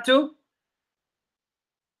get that too?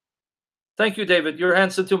 Thank you, David. You're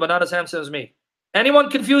handsome too, but not as handsome as me. Anyone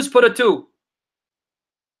confused, put a 2.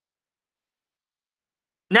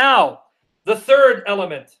 Now, the third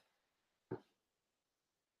element.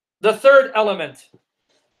 The third element.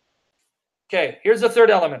 Okay, here's the third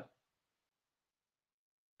element.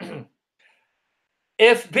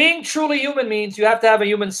 If being truly human means you have to have a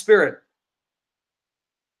human spirit.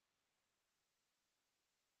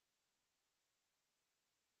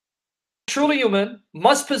 Truly human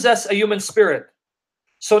must possess a human spirit.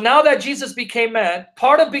 So now that Jesus became man,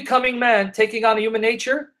 part of becoming man, taking on a human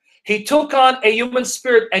nature, he took on a human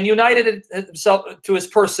spirit and united himself to his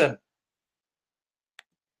person.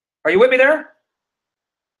 Are you with me there?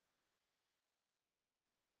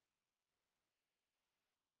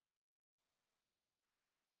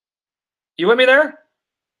 You with me there?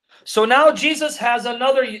 So now Jesus has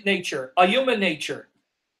another nature, a human nature.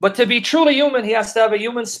 But to be truly human, he has to have a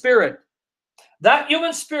human spirit. That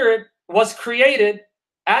human spirit was created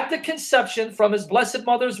at the conception from his blessed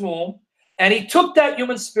mother's womb, and he took that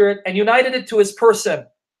human spirit and united it to his person.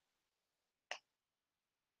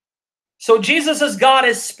 So Jesus as God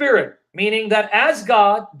is spirit, meaning that as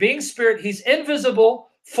God, being spirit, he's invisible,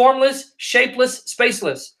 formless, shapeless,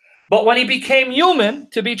 spaceless. But when he became human,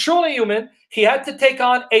 to be truly human, he had to take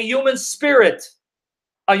on a human spirit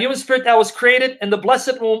that was created in the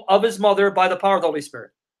blessed womb of his mother by the power of the Holy Spirit.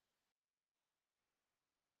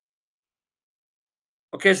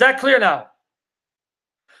 Okay, is that clear now?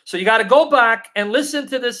 So you got to go back and listen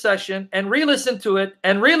to this session and re-listen to it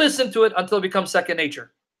and re-listen to it until it becomes second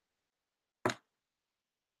nature.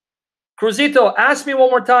 Cruzito, ask me one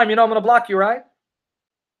more time. You know I'm going to block you, right?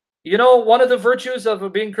 You know one of the virtues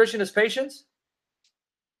of being Christian is patience?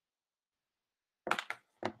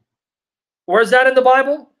 Where's that in the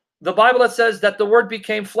Bible? The Bible that says that the Word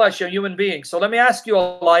became flesh, a human being. So let me ask you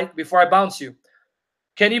alike before I bounce you.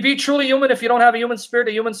 Can you be truly human if you don't have a human spirit,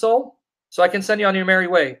 a human soul? So I can send you on your merry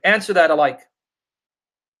way. Answer that alike.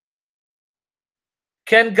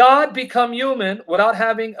 Can God become human without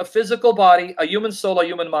having a physical body, a human soul, a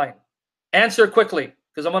human mind? Answer quickly,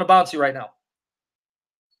 because I'm going to bounce you right now.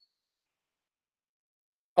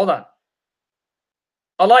 Hold on.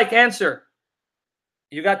 Alike, answer.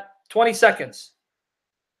 You got 20 seconds.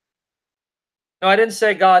 No, I didn't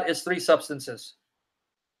say God is 3 substances.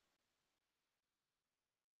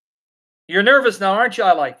 You're nervous now, aren't you?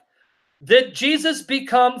 I like. Did Jesus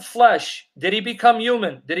become flesh? Did he become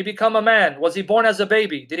human? Did he become a man? Was he born as a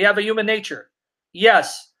baby? Did he have a human nature?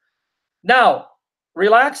 Yes. Now,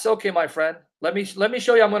 relax. Okay, my friend. Let me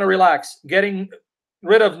show you I'm going to relax. Getting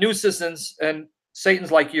rid of nuisances and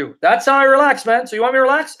Satan's like you. That's how I relax, man. So you want me to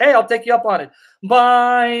relax? Hey, I'll take you up on it.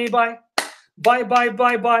 Bye, bye. Bye, bye,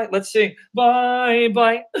 bye, bye. Let's sing. Bye,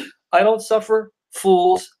 bye. I don't suffer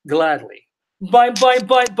fools gladly. Bye, bye,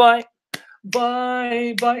 bye, bye.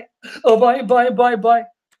 Bye, bye. Oh, bye, bye, bye, bye.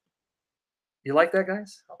 You like that,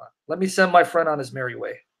 guys? Hold on. Let me send my friend on his merry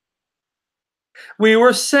way. We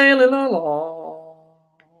were sailing along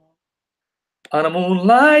on a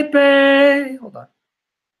moonlight bay. Hold on.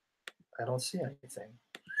 I don't see anything.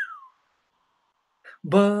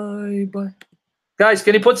 Bye, bye. Guys,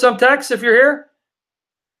 can you put some text if you're here?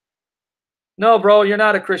 No, bro, you're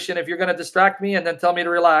not a Christian if you're going to distract me and then tell me to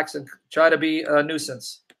relax and try to be a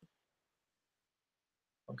nuisance.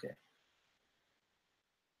 Okay.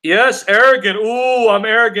 Yes, arrogant. Ooh, I'm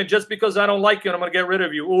arrogant just because I don't like you and I'm going to get rid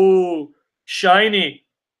of you. Ooh, shiny.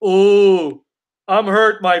 Ooh, I'm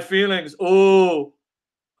hurt, my feelings. Ooh,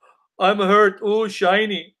 I'm hurt. Ooh,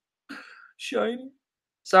 shiny. Shiny.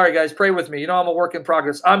 Sorry, guys, pray with me. You know I'm a work in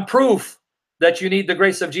progress. I'm proof that you need the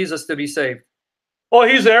grace of Jesus to be saved. Oh,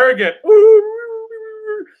 he's arrogant.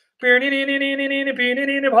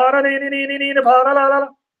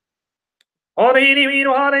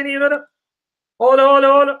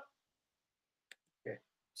 Okay.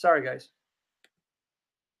 Sorry, guys.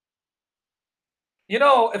 You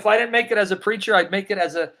know, if I didn't make it as a preacher, I'd make it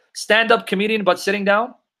as a stand-up comedian, but sitting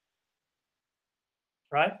down.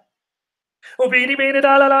 Right? All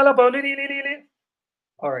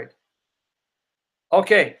right.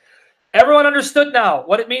 Okay. Everyone understood now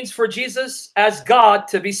what it means for Jesus as God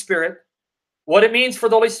to be Spirit, what it means for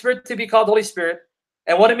the Holy Spirit to be called Holy Spirit,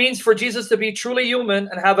 and what it means for Jesus to be truly human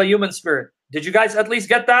and have a human spirit. Did you guys at least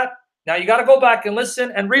get that? Now you got to go back and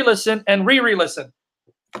listen and re-listen and re-re-listen,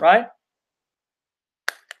 right?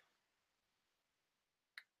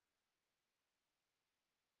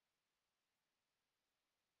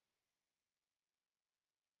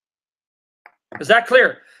 Is that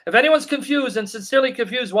clear? If anyone's confused and sincerely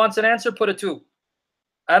confused, wants an answer, put a 2.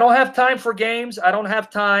 I don't have time for games. I don't have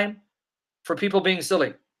time for people being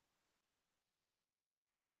silly.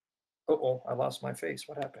 Uh-oh, I lost my face.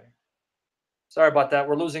 What happened? Sorry about that.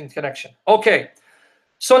 We're losing connection. Okay.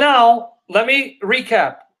 So now let me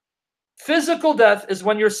recap. Physical death is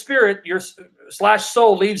when your spirit, your slash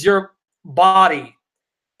soul leaves your body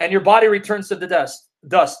and your body returns to the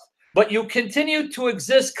dust. But you continue to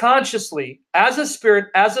exist consciously as a spirit,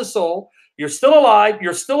 as a soul. You're still alive.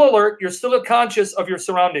 You're still alert. You're still conscious of your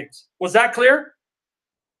surroundings. Was that clear?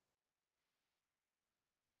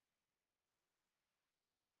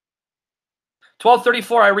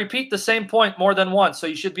 (1234). I repeat the same point more than once, so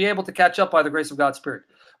you should be able to catch up by the grace of God's Spirit.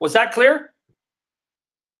 Was that clear?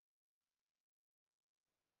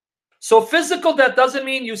 So physical death doesn't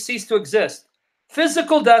mean you cease to exist.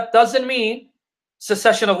 Physical death doesn't mean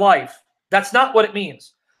cessation of life. That's not what it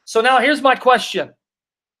means. So now here's my question.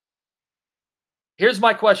 Here's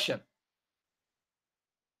my question.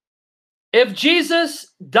 If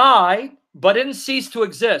Jesus died but didn't cease to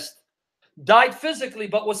exist, died physically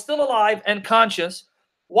but was still alive and conscious,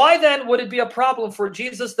 why then would it be a problem for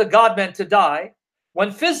Jesus, the God-man, to die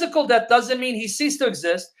when physical death doesn't mean he ceased to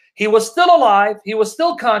exist? He was still alive, he was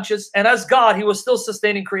still conscious, and as God, he was still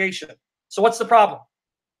sustaining creation. So what's the problem?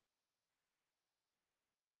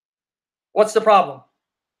 What's the problem?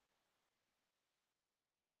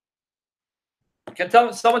 Can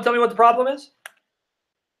someone tell me what the problem is?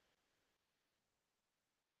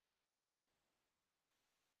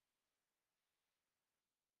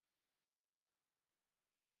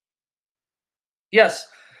 Yes.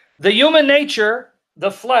 The human nature,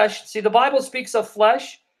 the flesh, see, the Bible speaks of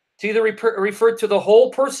flesh to either refer to the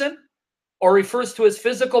whole person, or refers to his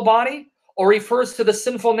physical body, or refers to the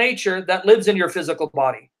sinful nature that lives in your physical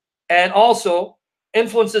body and also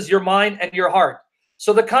influences your mind and your heart.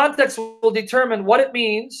 So the context will determine what it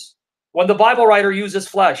means when the Bible writer uses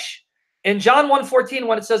flesh. In John 1:14,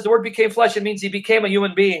 when it says the word became flesh, it means he became a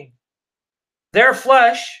human being. Their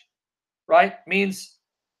flesh, right, means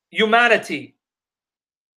humanity,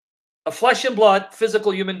 a flesh and blood,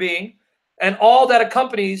 physical human being, and all that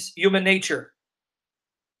accompanies human nature,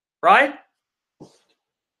 right?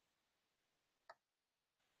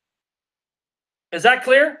 Is that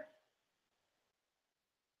clear?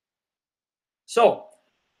 So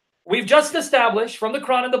we've just established from the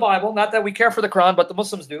Quran and the Bible, not that we care for the Quran, but the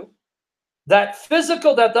Muslims do, that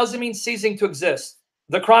physical death doesn't mean ceasing to exist.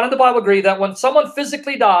 The Quran and the Bible agree that when someone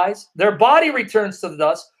physically dies, their body returns to the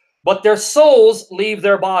dust, but their souls leave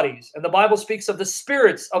their bodies. And the Bible speaks of the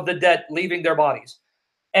spirits of the dead leaving their bodies.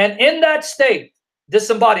 And in that state,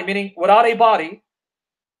 disembodied, meaning without a body,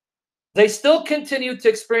 they still continue to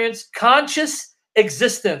experience conscious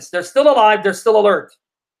existence. They're still alive, they're still alert.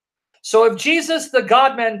 So if Jesus, the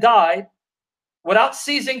God-man, died without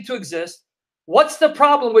ceasing to exist, what's the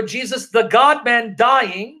problem with Jesus, the God-man,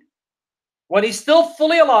 dying when he's still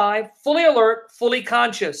fully alive, fully alert, fully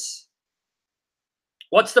conscious?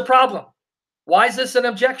 What's the problem? Why is this an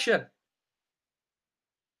objection?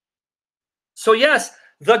 So yes,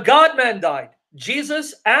 the God-man died.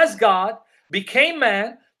 Jesus, as God, became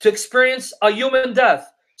man to experience a human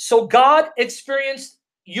death. So God experienced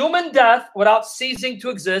human death without ceasing to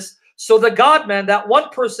exist. So the God-man, that one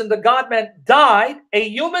person, the God-man, died a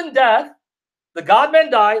human death. The God-man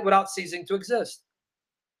died without ceasing to exist.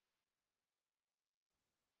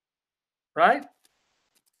 Right?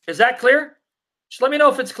 Is that clear? Just let me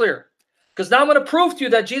know if it's clear. Because now I'm going to prove to you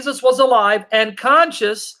that Jesus was alive and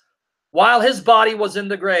conscious while his body was in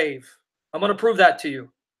the grave. I'm going to prove that to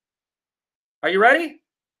you. Are you ready?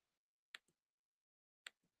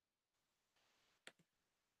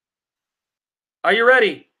 Are you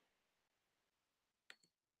ready?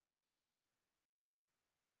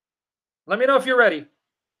 Let me know if you're ready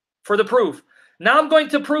for the proof. Now I'm going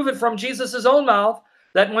to prove it from Jesus' own mouth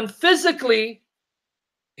that when physically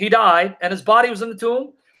he died and his body was in the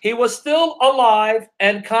tomb, he was still alive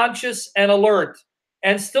and conscious and alert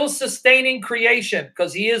and still sustaining creation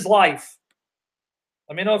because he is life.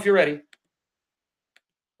 Let me know if you're ready.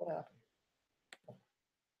 What happened?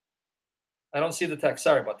 I don't see the text.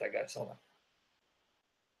 Sorry about that, guys. Hold on.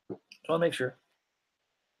 Just want to make sure.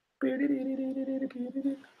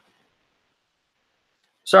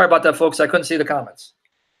 Sorry about that, folks. I couldn't see the comments.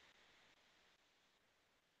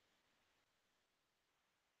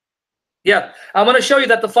 Yeah, I'm going to show you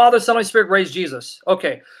that the Father, Son, and Spirit raised Jesus.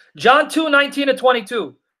 Okay. John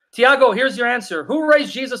 2:19-22. Tiago, here's your answer. Who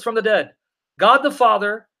raised Jesus from the dead? God the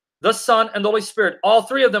Father, the Son, and the Holy Spirit. All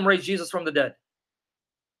three of them raised Jesus from the dead.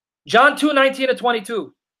 John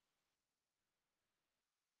 2:19-22.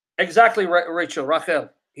 Exactly, Rachel, Rachel.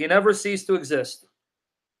 He never ceased to exist.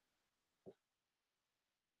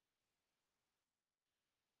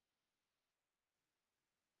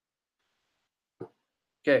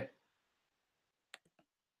 Okay.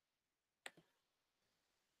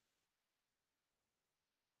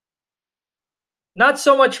 Not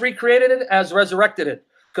so much recreated it as resurrected it,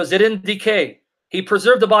 because it didn't decay. He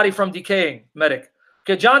preserved the body from decaying, medic.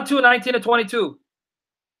 Okay, John 2:19-22.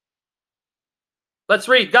 Let's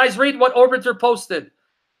read. Guys, read what Orbiter posted.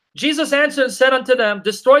 Jesus answered and said unto them,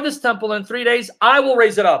 destroy this temple in 3 days, I will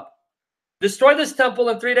raise it up. Destroy this temple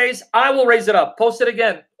in 3 days, I will raise it up. Post it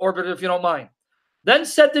again, Orbiter, if you don't mind. Then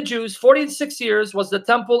said the Jews, 46 years was the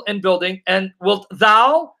temple in building, and wilt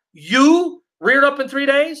thou, you, rear it up in 3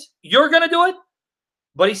 days? You're going to do it?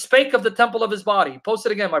 But he spake of the temple of his body. Post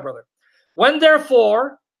it again, my brother. When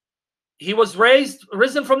therefore he was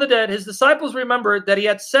risen from the dead, his disciples remembered that he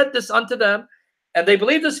had said this unto them, and they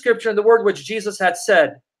believed the scripture and the word which Jesus had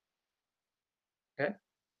said. Okay.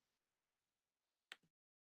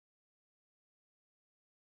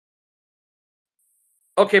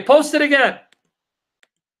 Okay, post it again.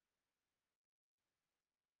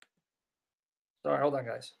 Sorry, hold on,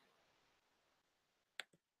 guys.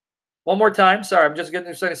 One more time. Sorry, I'm just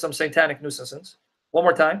getting some satanic nuisances. One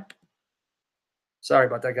more time. Sorry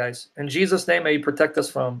about that, guys. In Jesus' name, may he protect us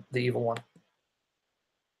from the evil one.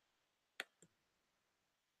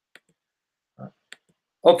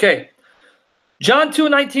 Okay. John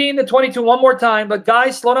 2:19-22, one more time. But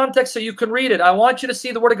guys, slow down text so you can read it. I want you to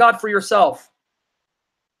see the word of God for yourself.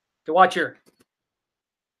 Okay, watch here.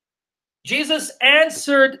 Jesus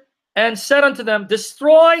answered and said unto them,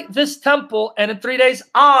 destroy this temple, and in 3 days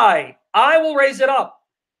I will raise it up.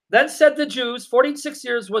 Then said the Jews, 46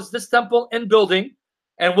 years was this temple in building,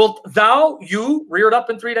 and wilt thou, you, rear it up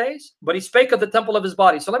in 3 days? But he spake of the temple of his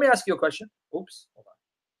body. So let me ask you a question. Oops. Hold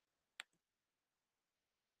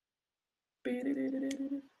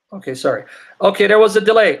on. Okay, sorry. Okay, there was a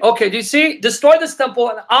delay. Okay, do you see? Destroy this temple,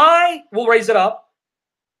 and I will raise it up.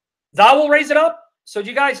 Thou will raise it up. So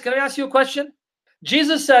you guys, can I ask you a question?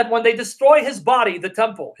 Jesus said when they destroy his body, the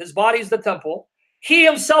temple, his body is the temple, he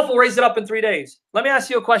himself will raise it up in 3 days. Let me ask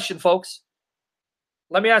you a question, folks.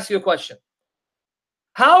 Let me ask you a question.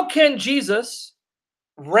 How can Jesus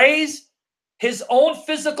raise his own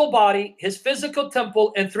physical body, his physical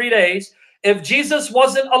temple in 3 days, if Jesus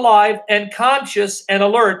wasn't alive and conscious and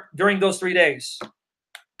alert during those 3 days?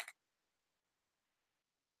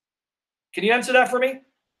 Can you answer that for me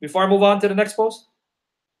before I move on to the next post?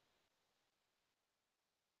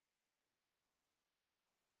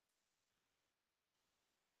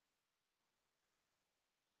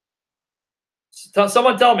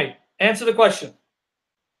 Someone tell me. Answer the question.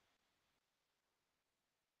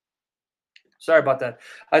 Sorry about that.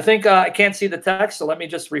 I think I can't see the text, so let me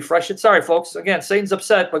just refresh it. Sorry, folks. Again, Satan's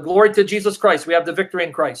upset, but glory to Jesus Christ. We have the victory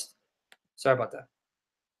in Christ. Sorry about that.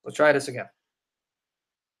 Let's try this again.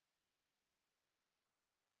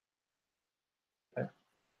 Okay.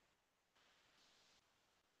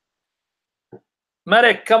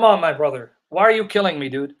 Medic, come on, my brother. Why are you killing me,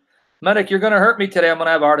 dude? Medic, you're going to hurt me today. I'm going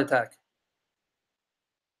to have a heart attack.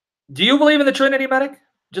 Do you believe in the Trinity, Medic?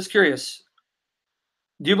 Just curious.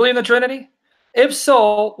 Do you believe in the Trinity? If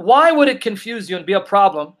so, why would it confuse you and be a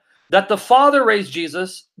problem that the Father raised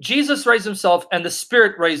Jesus, Jesus raised himself, and the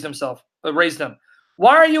Spirit raised him?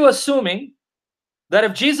 Why are you assuming that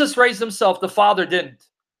if Jesus raised himself, the Father didn't,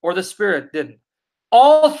 or the Spirit didn't?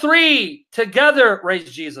 All three together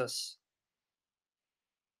raised Jesus.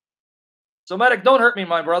 So, medic, don't hurt me,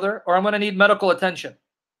 my brother, or I'm going to need medical attention.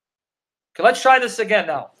 Okay, let's try this again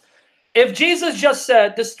now. If Jesus just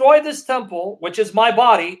said, destroy this temple, which is my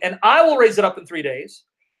body, and I will raise it up in 3 days,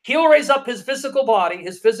 he will raise up his physical body,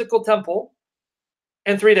 his physical temple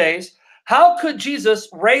in 3 days. How could Jesus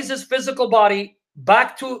raise his physical body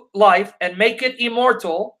back to life and make it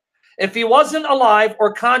immortal if he wasn't alive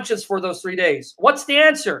or conscious for those 3 days? What's the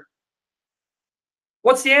answer?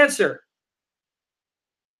 What's the answer?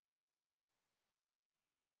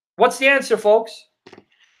 What's the answer, folks?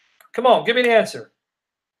 Come on, give me the answer.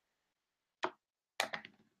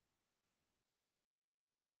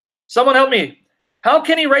 Someone help me. How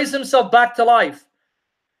can he raise himself back to life?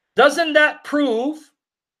 Doesn't that prove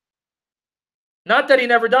Not that he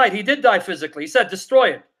never died. He did die physically. He said, destroy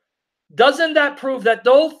it. Doesn't that prove that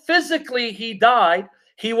though physically he died,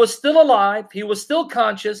 he was still alive, he was still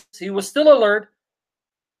conscious, he was still alert,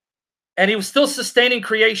 and he was still sustaining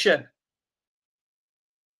creation?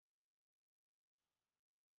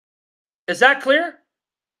 Is that clear?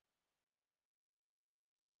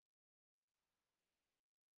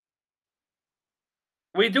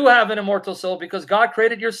 We do have an immortal soul because God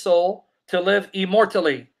created your soul to live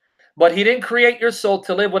immortally. But he didn't create your soul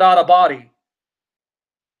to live without a body.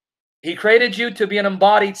 He created you to be an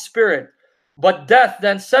embodied spirit. But death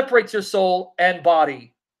then separates your soul and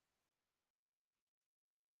body.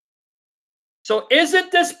 So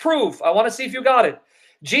isn't this proof? I want to see if you got it.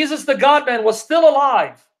 Jesus, the God-man, was still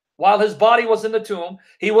alive while his body was in the tomb.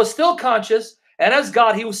 He was still conscious. And as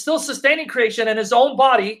God, he was still sustaining creation in his own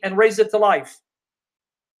body and raised it to life.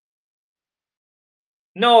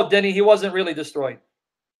 No, Denny, he wasn't really destroyed.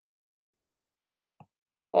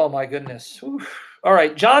 Oh, my goodness. Oof. All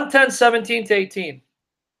right, John 10:17-18.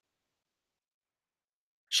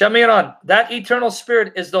 Shamiran, that eternal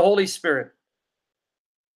spirit is the Holy Spirit.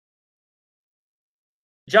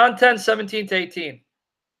 John 10:17-18.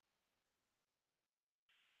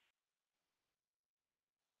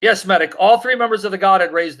 Yes, medic. All three members of the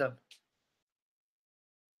Godhead raised him.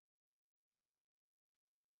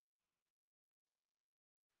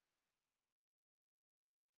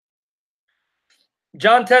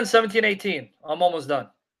 John 10:17-18. I'm almost done.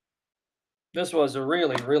 This was a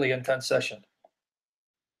really, really intense session.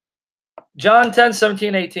 John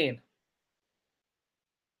 10:17-18.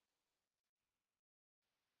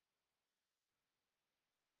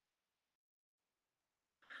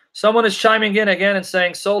 Someone is chiming in again and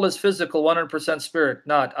saying soul is physical, 100% spirit.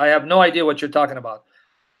 Not. I have no idea what you're talking about.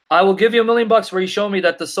 I will give you $1 million where you show me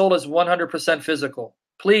that the soul is 100% physical.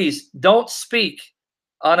 Please don't speak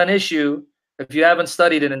on an issue if you haven't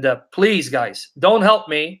studied it in depth. Please, guys, don't help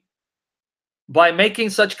me by making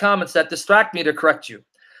such comments that distract me to correct you.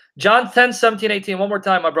 John 10:17-18. One more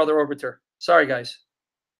time, my brother Orbiter. Sorry, guys.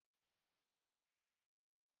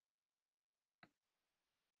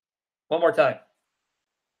 One more time.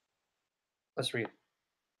 Let's read.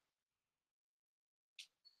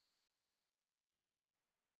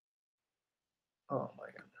 Oh, my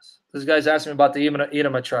goodness. This guy's asking me about the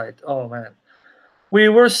Edomite. Oh, man. We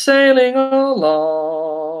were sailing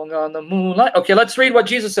along on the moonlight. Okay, let's read what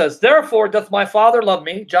Jesus says. Therefore doth my Father love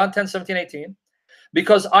me, John 10:17-18,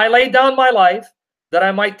 because I laid down my life that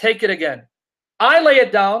I might take it again. I lay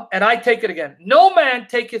it down and I take it again. No man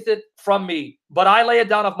taketh it from me, but I lay it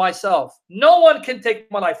down of myself. No one can take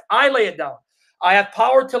my life. I lay it down. I have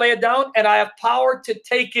power to lay it down and I have power to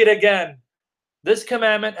take it again. This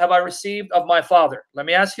commandment have I received of my Father. Let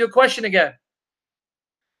me ask you a question again.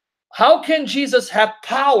 How can Jesus have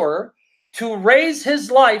power to raise his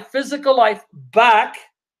life, physical life, back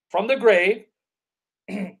from the grave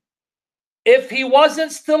if he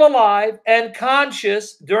wasn't still alive and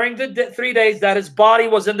conscious during the 3 days that his body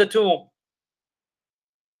was in the tomb?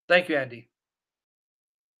 Thank you, Andy.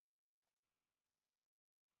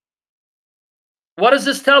 What does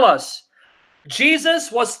this tell us? Jesus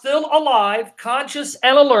was still alive, conscious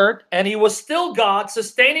and alert, and he was still God,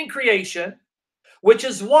 sustaining creation, which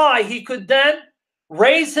is why he could then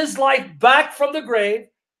raise his life back from the grave,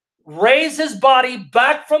 raise his body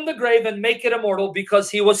back from the grave and make it immortal,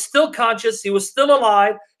 because he was still conscious, he was still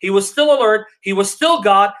alive, he was still alert, he was still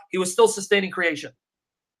God, he was still sustaining creation.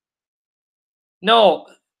 No,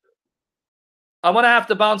 I'm going to have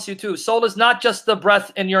to bounce you too. Soul is not just the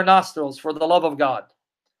breath in your nostrils, for the love of God.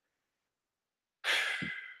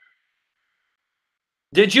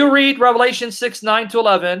 Did you read Revelation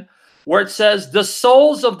 6:9-11, where it says the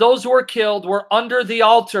souls of those who were killed were under the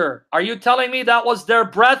altar? Are you telling me that was their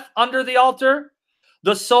breath under the altar?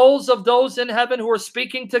 The souls of those in heaven who were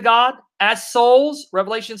speaking to God as souls,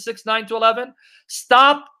 Revelation 6:9-11.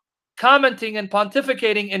 Stop commenting and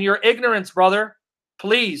pontificating in your ignorance, brother.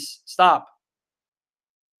 Please stop.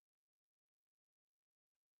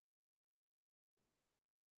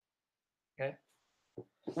 Okay.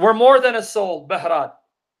 We're more than a soul, Behrad.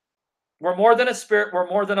 We're more than a spirit. We're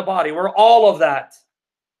more than a body. We're all of that.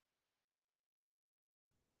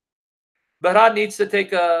 Behrad needs to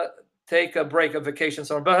take a break, a vacation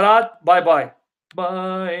somewhere. Behrad, bye-bye.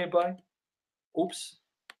 Bye-bye. Oops.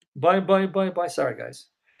 Bye-bye. Sorry, guys.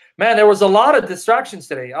 Man, there was a lot of distractions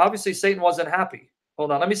today. Obviously, Satan wasn't happy.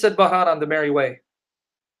 Hold on. Let me set Behrad on the merry way.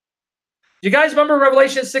 You guys remember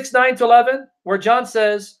Revelation 6:9-11, where John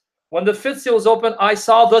says, when the fifth seal was opened, I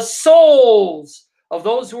saw the souls of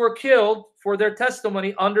those who were killed for their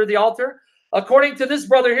testimony under the altar. According to this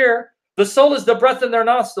brother here, the soul is the breath in their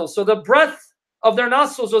nostrils. So the breath of their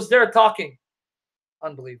nostrils was there talking.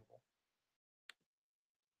 Unbelievable.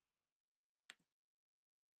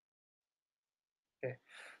 Okay.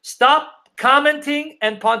 Stop commenting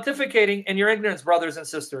and pontificating in your ignorance, brothers and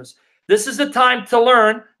sisters. This is the time to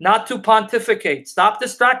learn, not to pontificate. Stop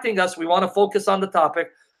distracting us. We want to focus on the topic.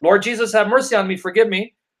 Lord Jesus, have mercy on me, forgive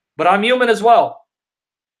me, but I'm human as well.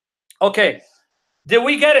 Okay, did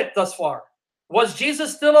we get it thus far? Was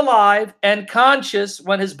Jesus still alive and conscious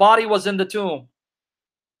when his body was in the tomb?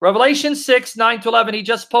 Revelation 6, 9 to 11, he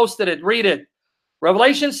just posted it. Read it.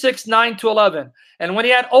 Revelation 6, 9 to 11. And when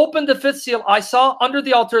he had opened the fifth seal, I saw under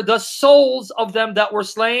the altar the souls of them that were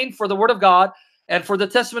slain for the word of God and for the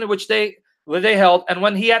testimony which they held. And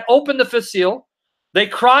when he had opened the fifth seal, they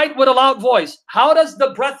cried with a loud voice. How does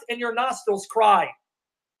the breath in your nostrils cry?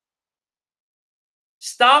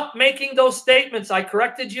 Stop making those statements. I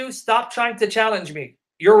corrected you. Stop trying to challenge me.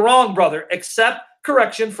 You're wrong, brother. Accept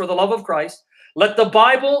correction for the love of Christ. Let the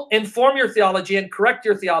Bible inform your theology and correct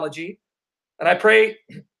your theology. And I pray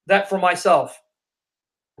that for myself.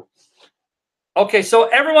 Okay, so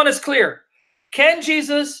everyone is clear. Can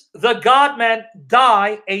Jesus, the God-man,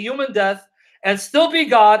 die a human death and still be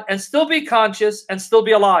God and still be conscious and still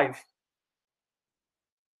be alive?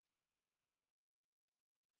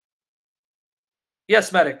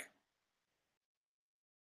 Yes, medic.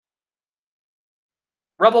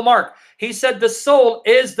 Rebel Mark, he said the soul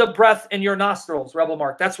is the breath in your nostrils. Rebel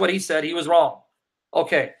Mark, that's what he said. He was wrong.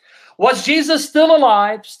 Okay. Was Jesus still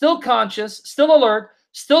alive, still conscious, still alert,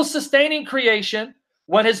 still sustaining creation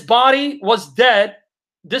when his body was dead,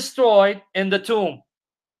 destroyed in the tomb?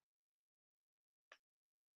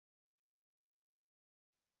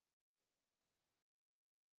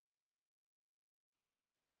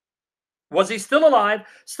 Was he still alive,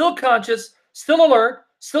 still conscious, still alert,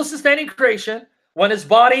 still sustaining creation when his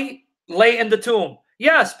body lay in the tomb?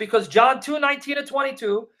 Yes, because John 2, 19 and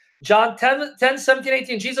 22, John 10, 17,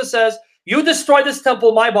 18, Jesus says, you destroy this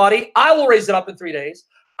temple, my body, I will raise it up in 3 days.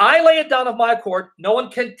 I lay it down of my accord. No one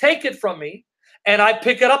can take it from me, and I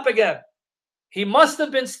pick it up again. He must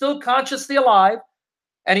have been still consciously alive,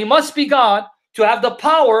 and he must be God to have the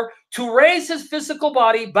power to raise his physical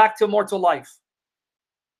body back to mortal life.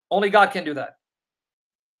 Only God can do that.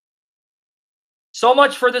 So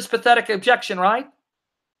much for this pathetic objection, right?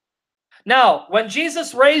 Now, when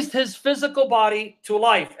Jesus raised his physical body to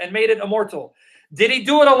life and made it immortal, did he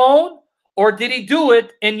do it alone or did he do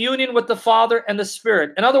it in union with the Father and the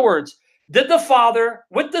Spirit? In other words, did the Father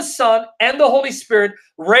with the Son and the Holy Spirit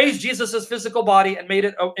raise Jesus' physical body and made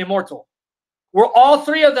it immortal? Were all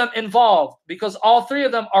three of them involved? Because all three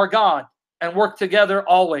of them are God and work together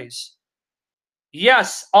always.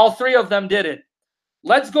 Yes, all three of them did it.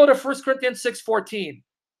 Let's go to 1 Corinthians 6:14.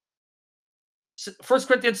 1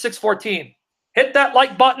 Corinthians 6:14. Hit that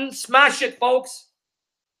like button. Smash it, folks.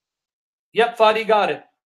 Yep, Fadi got it.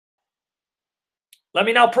 Let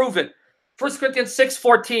me now prove it. 1 Corinthians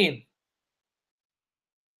 6:14.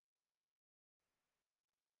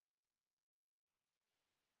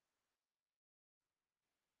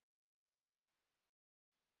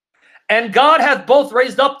 And God hath both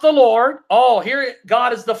raised up the Lord. Oh, here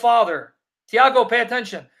God is the Father. Tiago, pay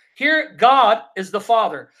attention. Here God is the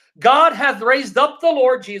Father. God hath raised up the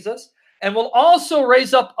Lord Jesus and will also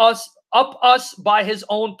raise up us by his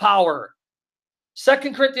own power.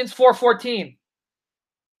 2 Corinthians 4:14.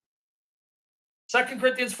 2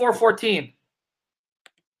 Corinthians 4:14.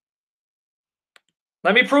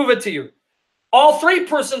 Let me prove it to you. All three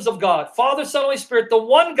persons of God, Father, Son, Holy Spirit, the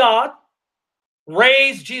one God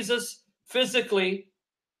raised Jesus physically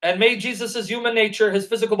and made Jesus' human nature, his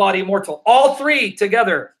physical body, immortal. All three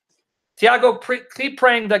together. Tiago, keep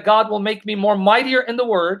praying that God will make me more mightier in the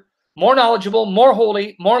word, more knowledgeable, more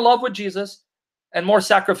holy, more love with Jesus, and more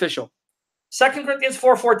sacrificial. 2 Corinthians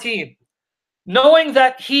 4:14. Knowing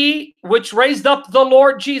that he which raised up the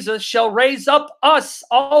Lord Jesus shall raise up us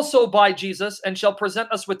also by Jesus and shall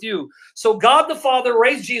present us with you. So God the Father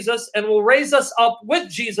raised Jesus and will raise us up with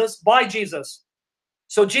Jesus by Jesus.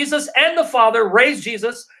 So Jesus and the Father raised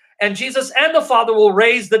Jesus, and Jesus and the Father will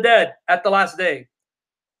raise the dead at the last day.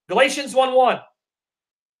 Galatians 1:1.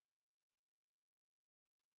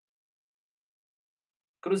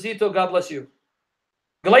 Cruzito, God bless you.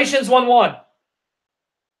 Galatians 1:1.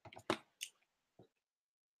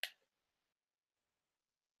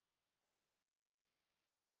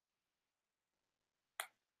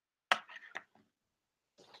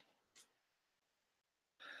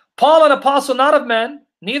 Paul, an apostle, not of men,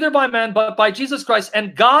 neither by men, but by Jesus Christ,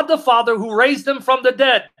 and God the Father who raised him from the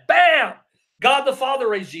dead. Bam! God the Father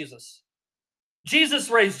raised Jesus.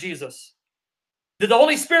 Jesus raised Jesus. Did the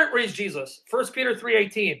Holy Spirit raise Jesus? 1 Peter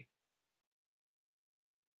 3:18.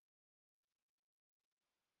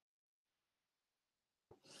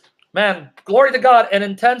 Man, glory to God, an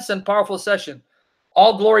intense and powerful session.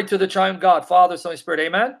 All glory to the triune God, Father, Son, and Spirit.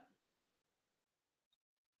 Amen.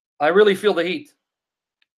 I really feel the heat.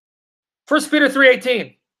 1 Peter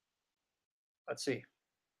 3:18. Let's see.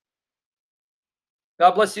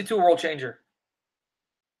 God bless you too, world changer.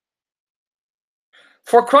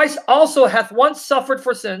 For Christ also hath once suffered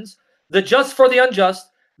for sins, the just for the unjust,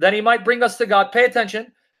 that he might bring us to God. Pay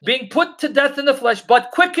attention. Being put to death in the flesh,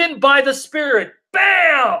 but quickened by the Spirit.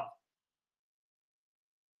 Bam!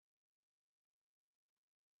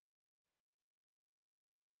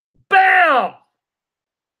 Bam!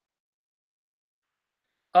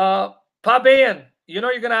 Pabean, you know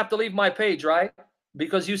you're going to have to leave my page, right?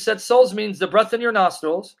 Because you said souls means the breath in your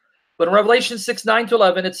nostrils. But in Revelation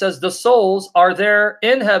 6:9-11, it says the souls are there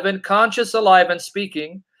in heaven, conscious, alive, and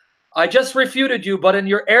speaking. I just refuted you, but in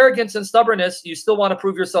your arrogance and stubbornness, you still want to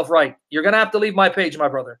prove yourself right. You're going to have to leave my page, my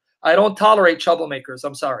brother. I don't tolerate troublemakers.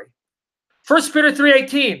 I'm sorry. 1 Peter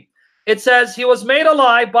 3:18, it says he was made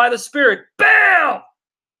alive by the Spirit. Bam!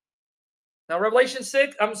 Now Romans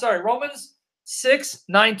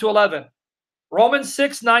 6:9-11. Romans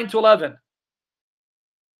 6:9-11.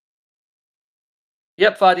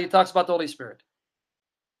 Yep, Fadi, it talks about the Holy Spirit.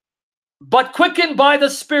 But quickened by the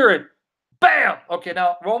Spirit. Bam! Okay,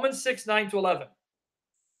 now Romans 6:9-11.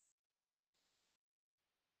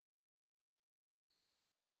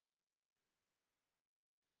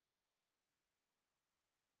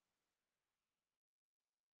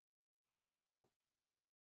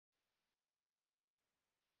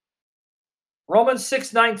 Romans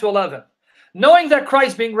 6:9-11. Knowing that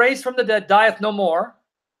Christ, being raised from the dead, dieth no more.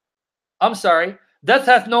 I'm sorry. Death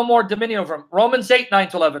hath no more dominion over him. Romans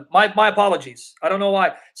 8:9-11. My apologies. I don't know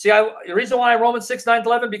why. See, the reason why Romans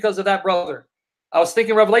 6:9-11, because of that brother. I was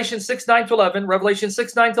thinking Revelation 6:9-11, Revelation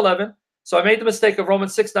 6:9-11. So I made the mistake of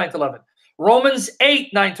Romans 6:9-11. Romans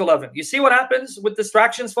 8:9-11. You see what happens with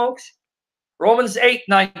distractions, folks? Romans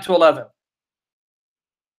 8:9-11.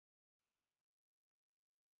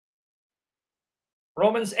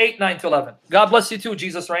 Romans 8:9-11. God bless you too.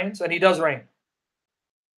 Jesus reigns, and he does reign.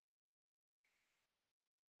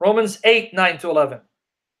 Romans 8:9-11.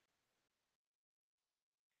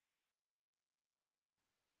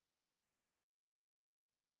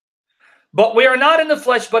 But we are not in the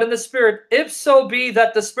flesh, but in the Spirit, if so be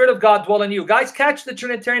that the Spirit of God dwell in you. Guys, catch the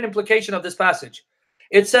Trinitarian implication of this passage.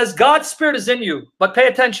 It says God's Spirit is in you, but pay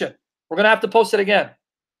attention. We're going to have to post it again.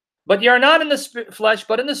 But ye are not in the flesh,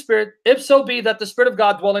 but in the Spirit, if so be that the Spirit of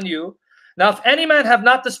God dwell in you. Now, if any man have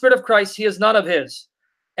not the Spirit of Christ, he is none of his.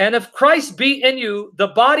 And if Christ be in you, the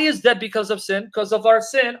body is dead because of sin. Because of our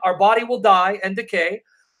sin, our body will die and decay.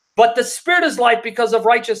 But the Spirit is life because of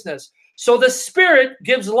righteousness. So the Spirit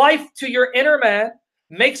gives life to your inner man,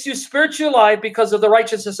 makes you spiritually alive because of the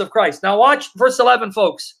righteousness of Christ. Now watch verse 11,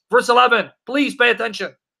 folks. Verse 11. Please pay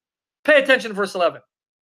attention. Pay attention to verse 11.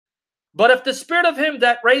 But if the Spirit of him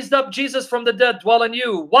that raised up Jesus from the dead dwell in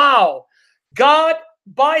you, wow, God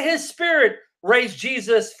by his Spirit raised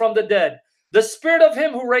Jesus from the dead. The Spirit of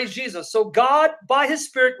him who raised Jesus. So God by his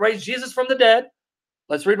Spirit raised Jesus from the dead.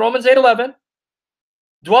 Let's read Romans 8:11.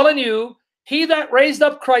 Dwell in you. He that raised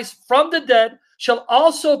up Christ from the dead shall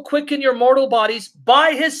also quicken your mortal bodies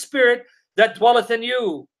by his Spirit that dwelleth in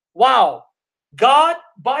you. Wow. God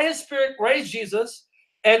by his Spirit raised Jesus,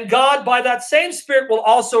 and God by that same Spirit will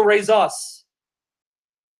also raise us.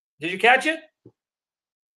 Did you catch it?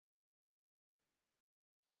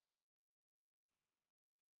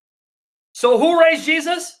 So who raised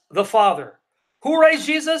Jesus? The Father. Who raised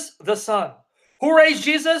Jesus? The Son. Who raised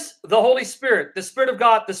Jesus? The Holy Spirit, the Spirit of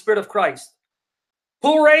God, the Spirit of Christ.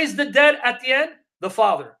 Who raised the dead at the end? The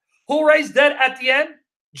Father. Who raised dead at the end?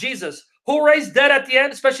 Jesus. Who raised dead at the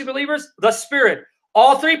end, especially believers? The Spirit.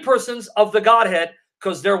 All three persons of the Godhead,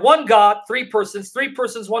 because they're one God, three persons,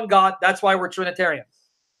 one God. That's why we're Trinitarian.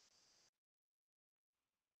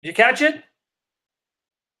 Did you catch it?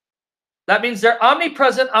 That means they're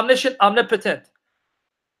omnipresent, omniscient, omnipotent.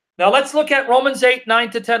 Now let's look at Romans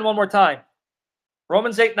 8:9-10 one more time.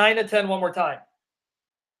 Romans 8:9-10 one more time.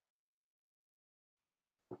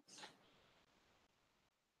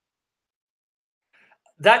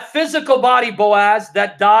 That physical body, Boaz,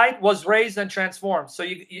 that died was raised and transformed. So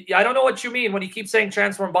I don't know what you mean when you keep saying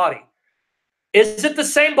transformed body. Is it the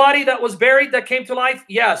same body that was buried that came to life?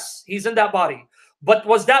 Yes, he's in that body. But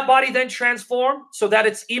was that body then transformed so that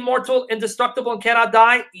it's immortal, indestructible, and cannot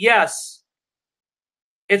die? Yes.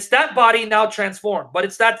 It's that body now transformed, but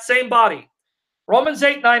it's that same body. Romans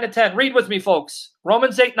 8:9-10. Read with me, folks.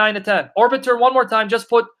 Romans 8:9-10. Orbiter, one more time. Just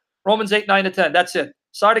put Romans 8:9-10. That's it.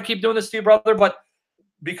 Sorry to keep doing this to you, brother, but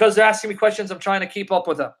because they're asking me questions, I'm trying to keep up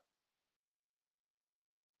with them.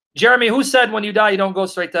 Jeremy, who said when you die, you don't go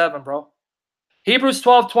straight to heaven, bro? Hebrews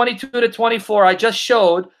 12:22-24, I just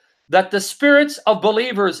showed that the spirits of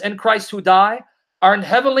believers in Christ who die are in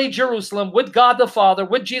heavenly Jerusalem with God the Father,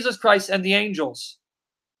 with Jesus Christ and the angels.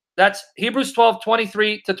 That's Hebrews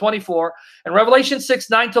 12:23-24. And Revelation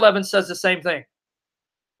 6:9-11 says the same thing.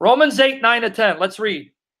 Romans 8:9-10. Let's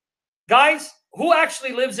read. Guys, who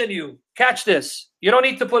actually lives in you? Catch this. You don't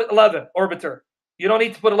need to put 11, orbiter. You don't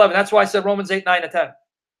need to put 11. That's why I said Romans 8:9-10.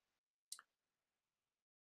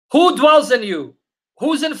 Who dwells in you?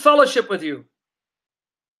 Who's in fellowship with you?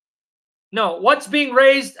 No, what's being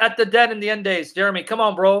raised at the dead in the end days? Jeremy, come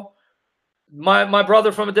on, bro. My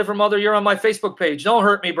brother from a different mother, you're on my Facebook page. Don't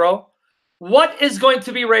hurt me, bro. What is going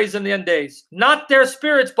to be raised in the end days? Not their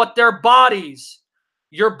spirits, but their bodies.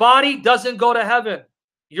 Your body doesn't go to heaven.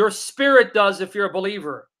 Your spirit does if you're a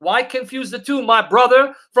believer. Why confuse the two? My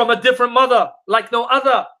brother from a different mother, like no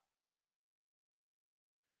other.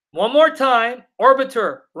 One more time,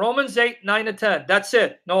 orbiter, Romans 8:9-10. That's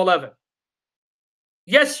it, no 11.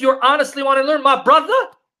 Yes, you honestly want to learn, my brother?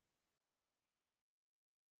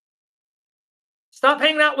 Stop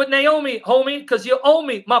hanging out with Naomi, homie, because you owe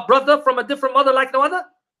me. My brother from a different mother like no other?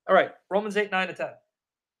 All right, Romans 8:9-10.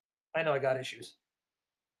 I know I got issues.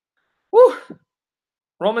 Woo!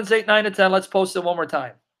 Romans 8:9-10. Let's post it one more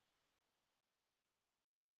time.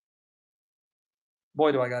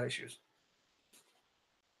 Boy, do I got issues.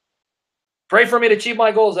 Pray for me to achieve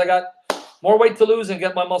my goals. I got more weight to lose and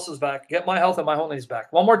get my muscles back. Get my health and my holiness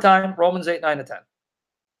back. One more time, Romans 8:9-10.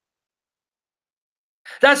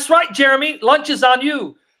 That's right, Jeremy. Lunch is on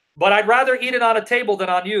you. But I'd rather eat it on a table than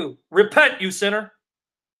on you. Repent, you sinner.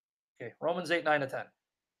 Okay, Romans 8:9-10.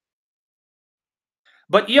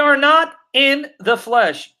 But ye are not in the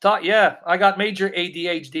flesh. Yeah, I got major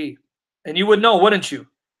ADHD. And you would know, wouldn't you?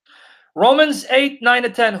 Romans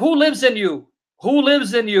 8:9-10. Who lives in you? Who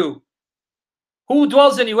lives in you? Who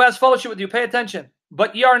dwells in you? Who has fellowship with you? Pay attention.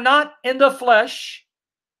 But ye are not in the flesh,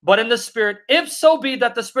 but in the spirit, if so be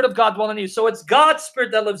that the Spirit of God dwell in you. So it's God's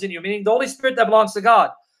Spirit that lives in you, meaning the Holy Spirit that belongs to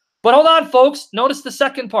God. But hold on, folks. Notice the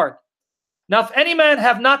second part. Now, if any man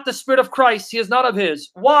have not the Spirit of Christ, he is not of his.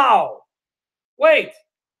 Wow. Wait.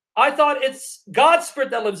 I thought it's God's Spirit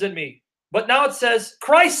that lives in me. But now it says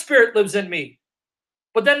Christ's Spirit lives in me.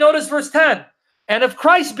 But then notice verse 10. And if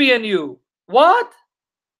Christ be in you, what?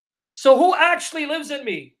 So who actually lives in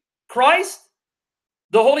me? Christ?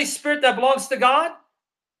 The Holy Spirit that belongs to God?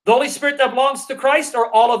 The Holy Spirit that belongs to Christ, or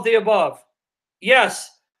all of the above? Yes,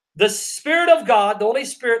 the Spirit of God, the Holy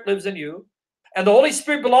Spirit lives in you, and the Holy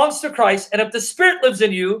Spirit belongs to Christ. And if the Spirit lives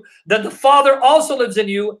in you, then the Father also lives in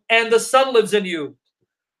you, and the Son lives in you.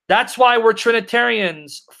 That's why we're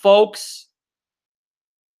Trinitarians, folks.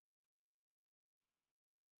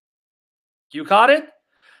 You caught it?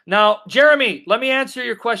 Now, Jeremy, let me answer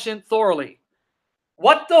your question thoroughly.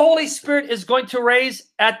 What the Holy Spirit is going to raise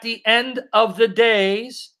at the end of the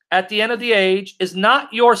days, at the end of the age, is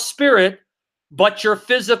not your spirit, but your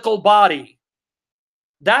physical body.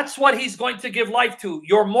 That's what he's going to give life to.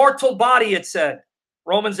 Your mortal body, it said.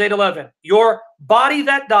 Romans 8:11. Your body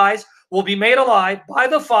that dies will be made alive by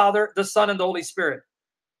the Father, the Son, and the Holy Spirit.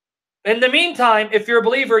 In the meantime, if you're a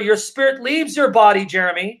believer, your spirit leaves your body,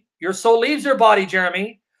 Jeremy. Your soul leaves your body,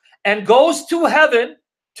 Jeremy, and goes to heaven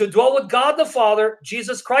to dwell with God the Father,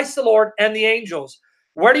 Jesus Christ the Lord, and the angels.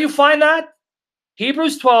 Where do you find that?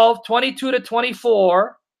 Hebrews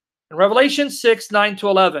 12:22-24, and Revelation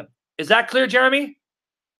 6:9-11. Is that clear, Jeremy?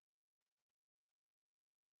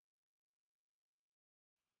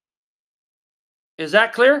 Is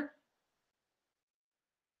that clear?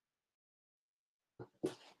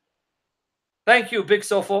 Thank you, Big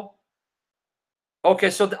Sofo.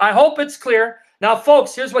 Okay, so I hope it's clear. Now,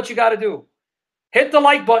 folks, here's what you got to do. Hit the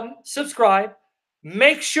like button, subscribe.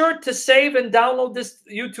 Make sure to save and download this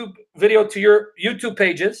YouTube video to your YouTube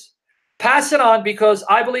pages. Pass it on, because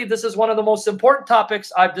I believe this is one of the most important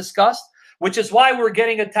topics I've discussed, which is why we're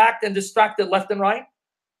getting attacked and distracted left and right.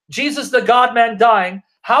 Jesus, the God-man, dying.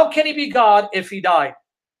 How can he be God if he died?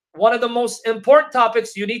 One of the most important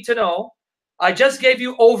topics you need to know. I just gave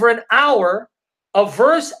you over an hour of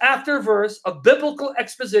verse after verse of biblical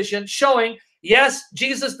exposition showing, yes,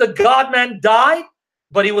 Jesus, the God-man, died,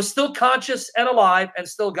 but he was still conscious and alive and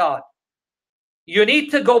still God. You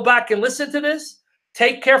need to go back and listen to this,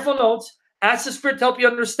 take careful notes, ask the Spirit to help you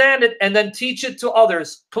understand it, and then teach it to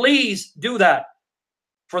others. Please do that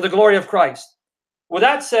for the glory of Christ. With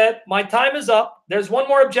that said, my time is up. There's one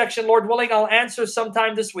more objection. Lord willing, I'll answer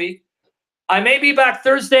sometime this week. I may be back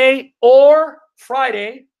Thursday or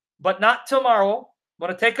Friday, but not tomorrow. I'm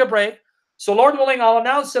going to take a break. So Lord willing, I'll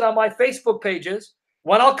announce it on my Facebook pages.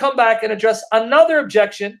 when I'll come back and address another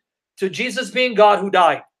objection to Jesus being God who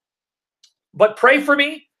died. But pray for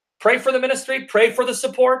me, pray for the ministry, pray for the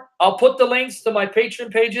support. I'll put the links to my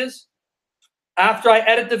Patreon pages after I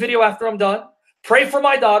edit the video, after I'm done. Pray for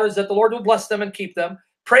my daughters that the Lord will bless them and keep them.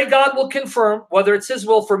 Pray God will confirm whether it's his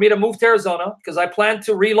will for me to move to Arizona, because I plan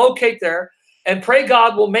to relocate there. And pray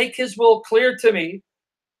God will make his will clear to me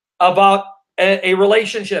about a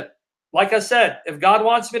relationship. Like I said, if God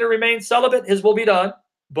wants me to remain celibate, his will be done.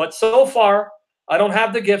 But so far, I don't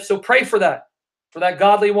have the gift. So pray for that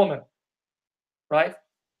godly woman, right?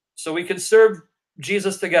 So we can serve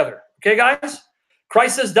Jesus together. Okay, guys?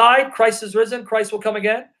 Christ has died. Christ is risen. Christ will come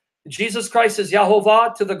again. Jesus Christ is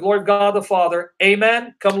Yahovah, to the glory of God the Father.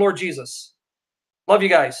 Amen. Come, Lord Jesus. Love you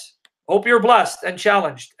guys. Hope you're blessed and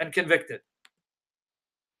challenged and convicted.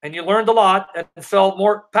 And you learned a lot and fell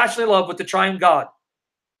more passionately in love with the triune God,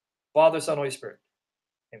 Father, Son, Holy Spirit.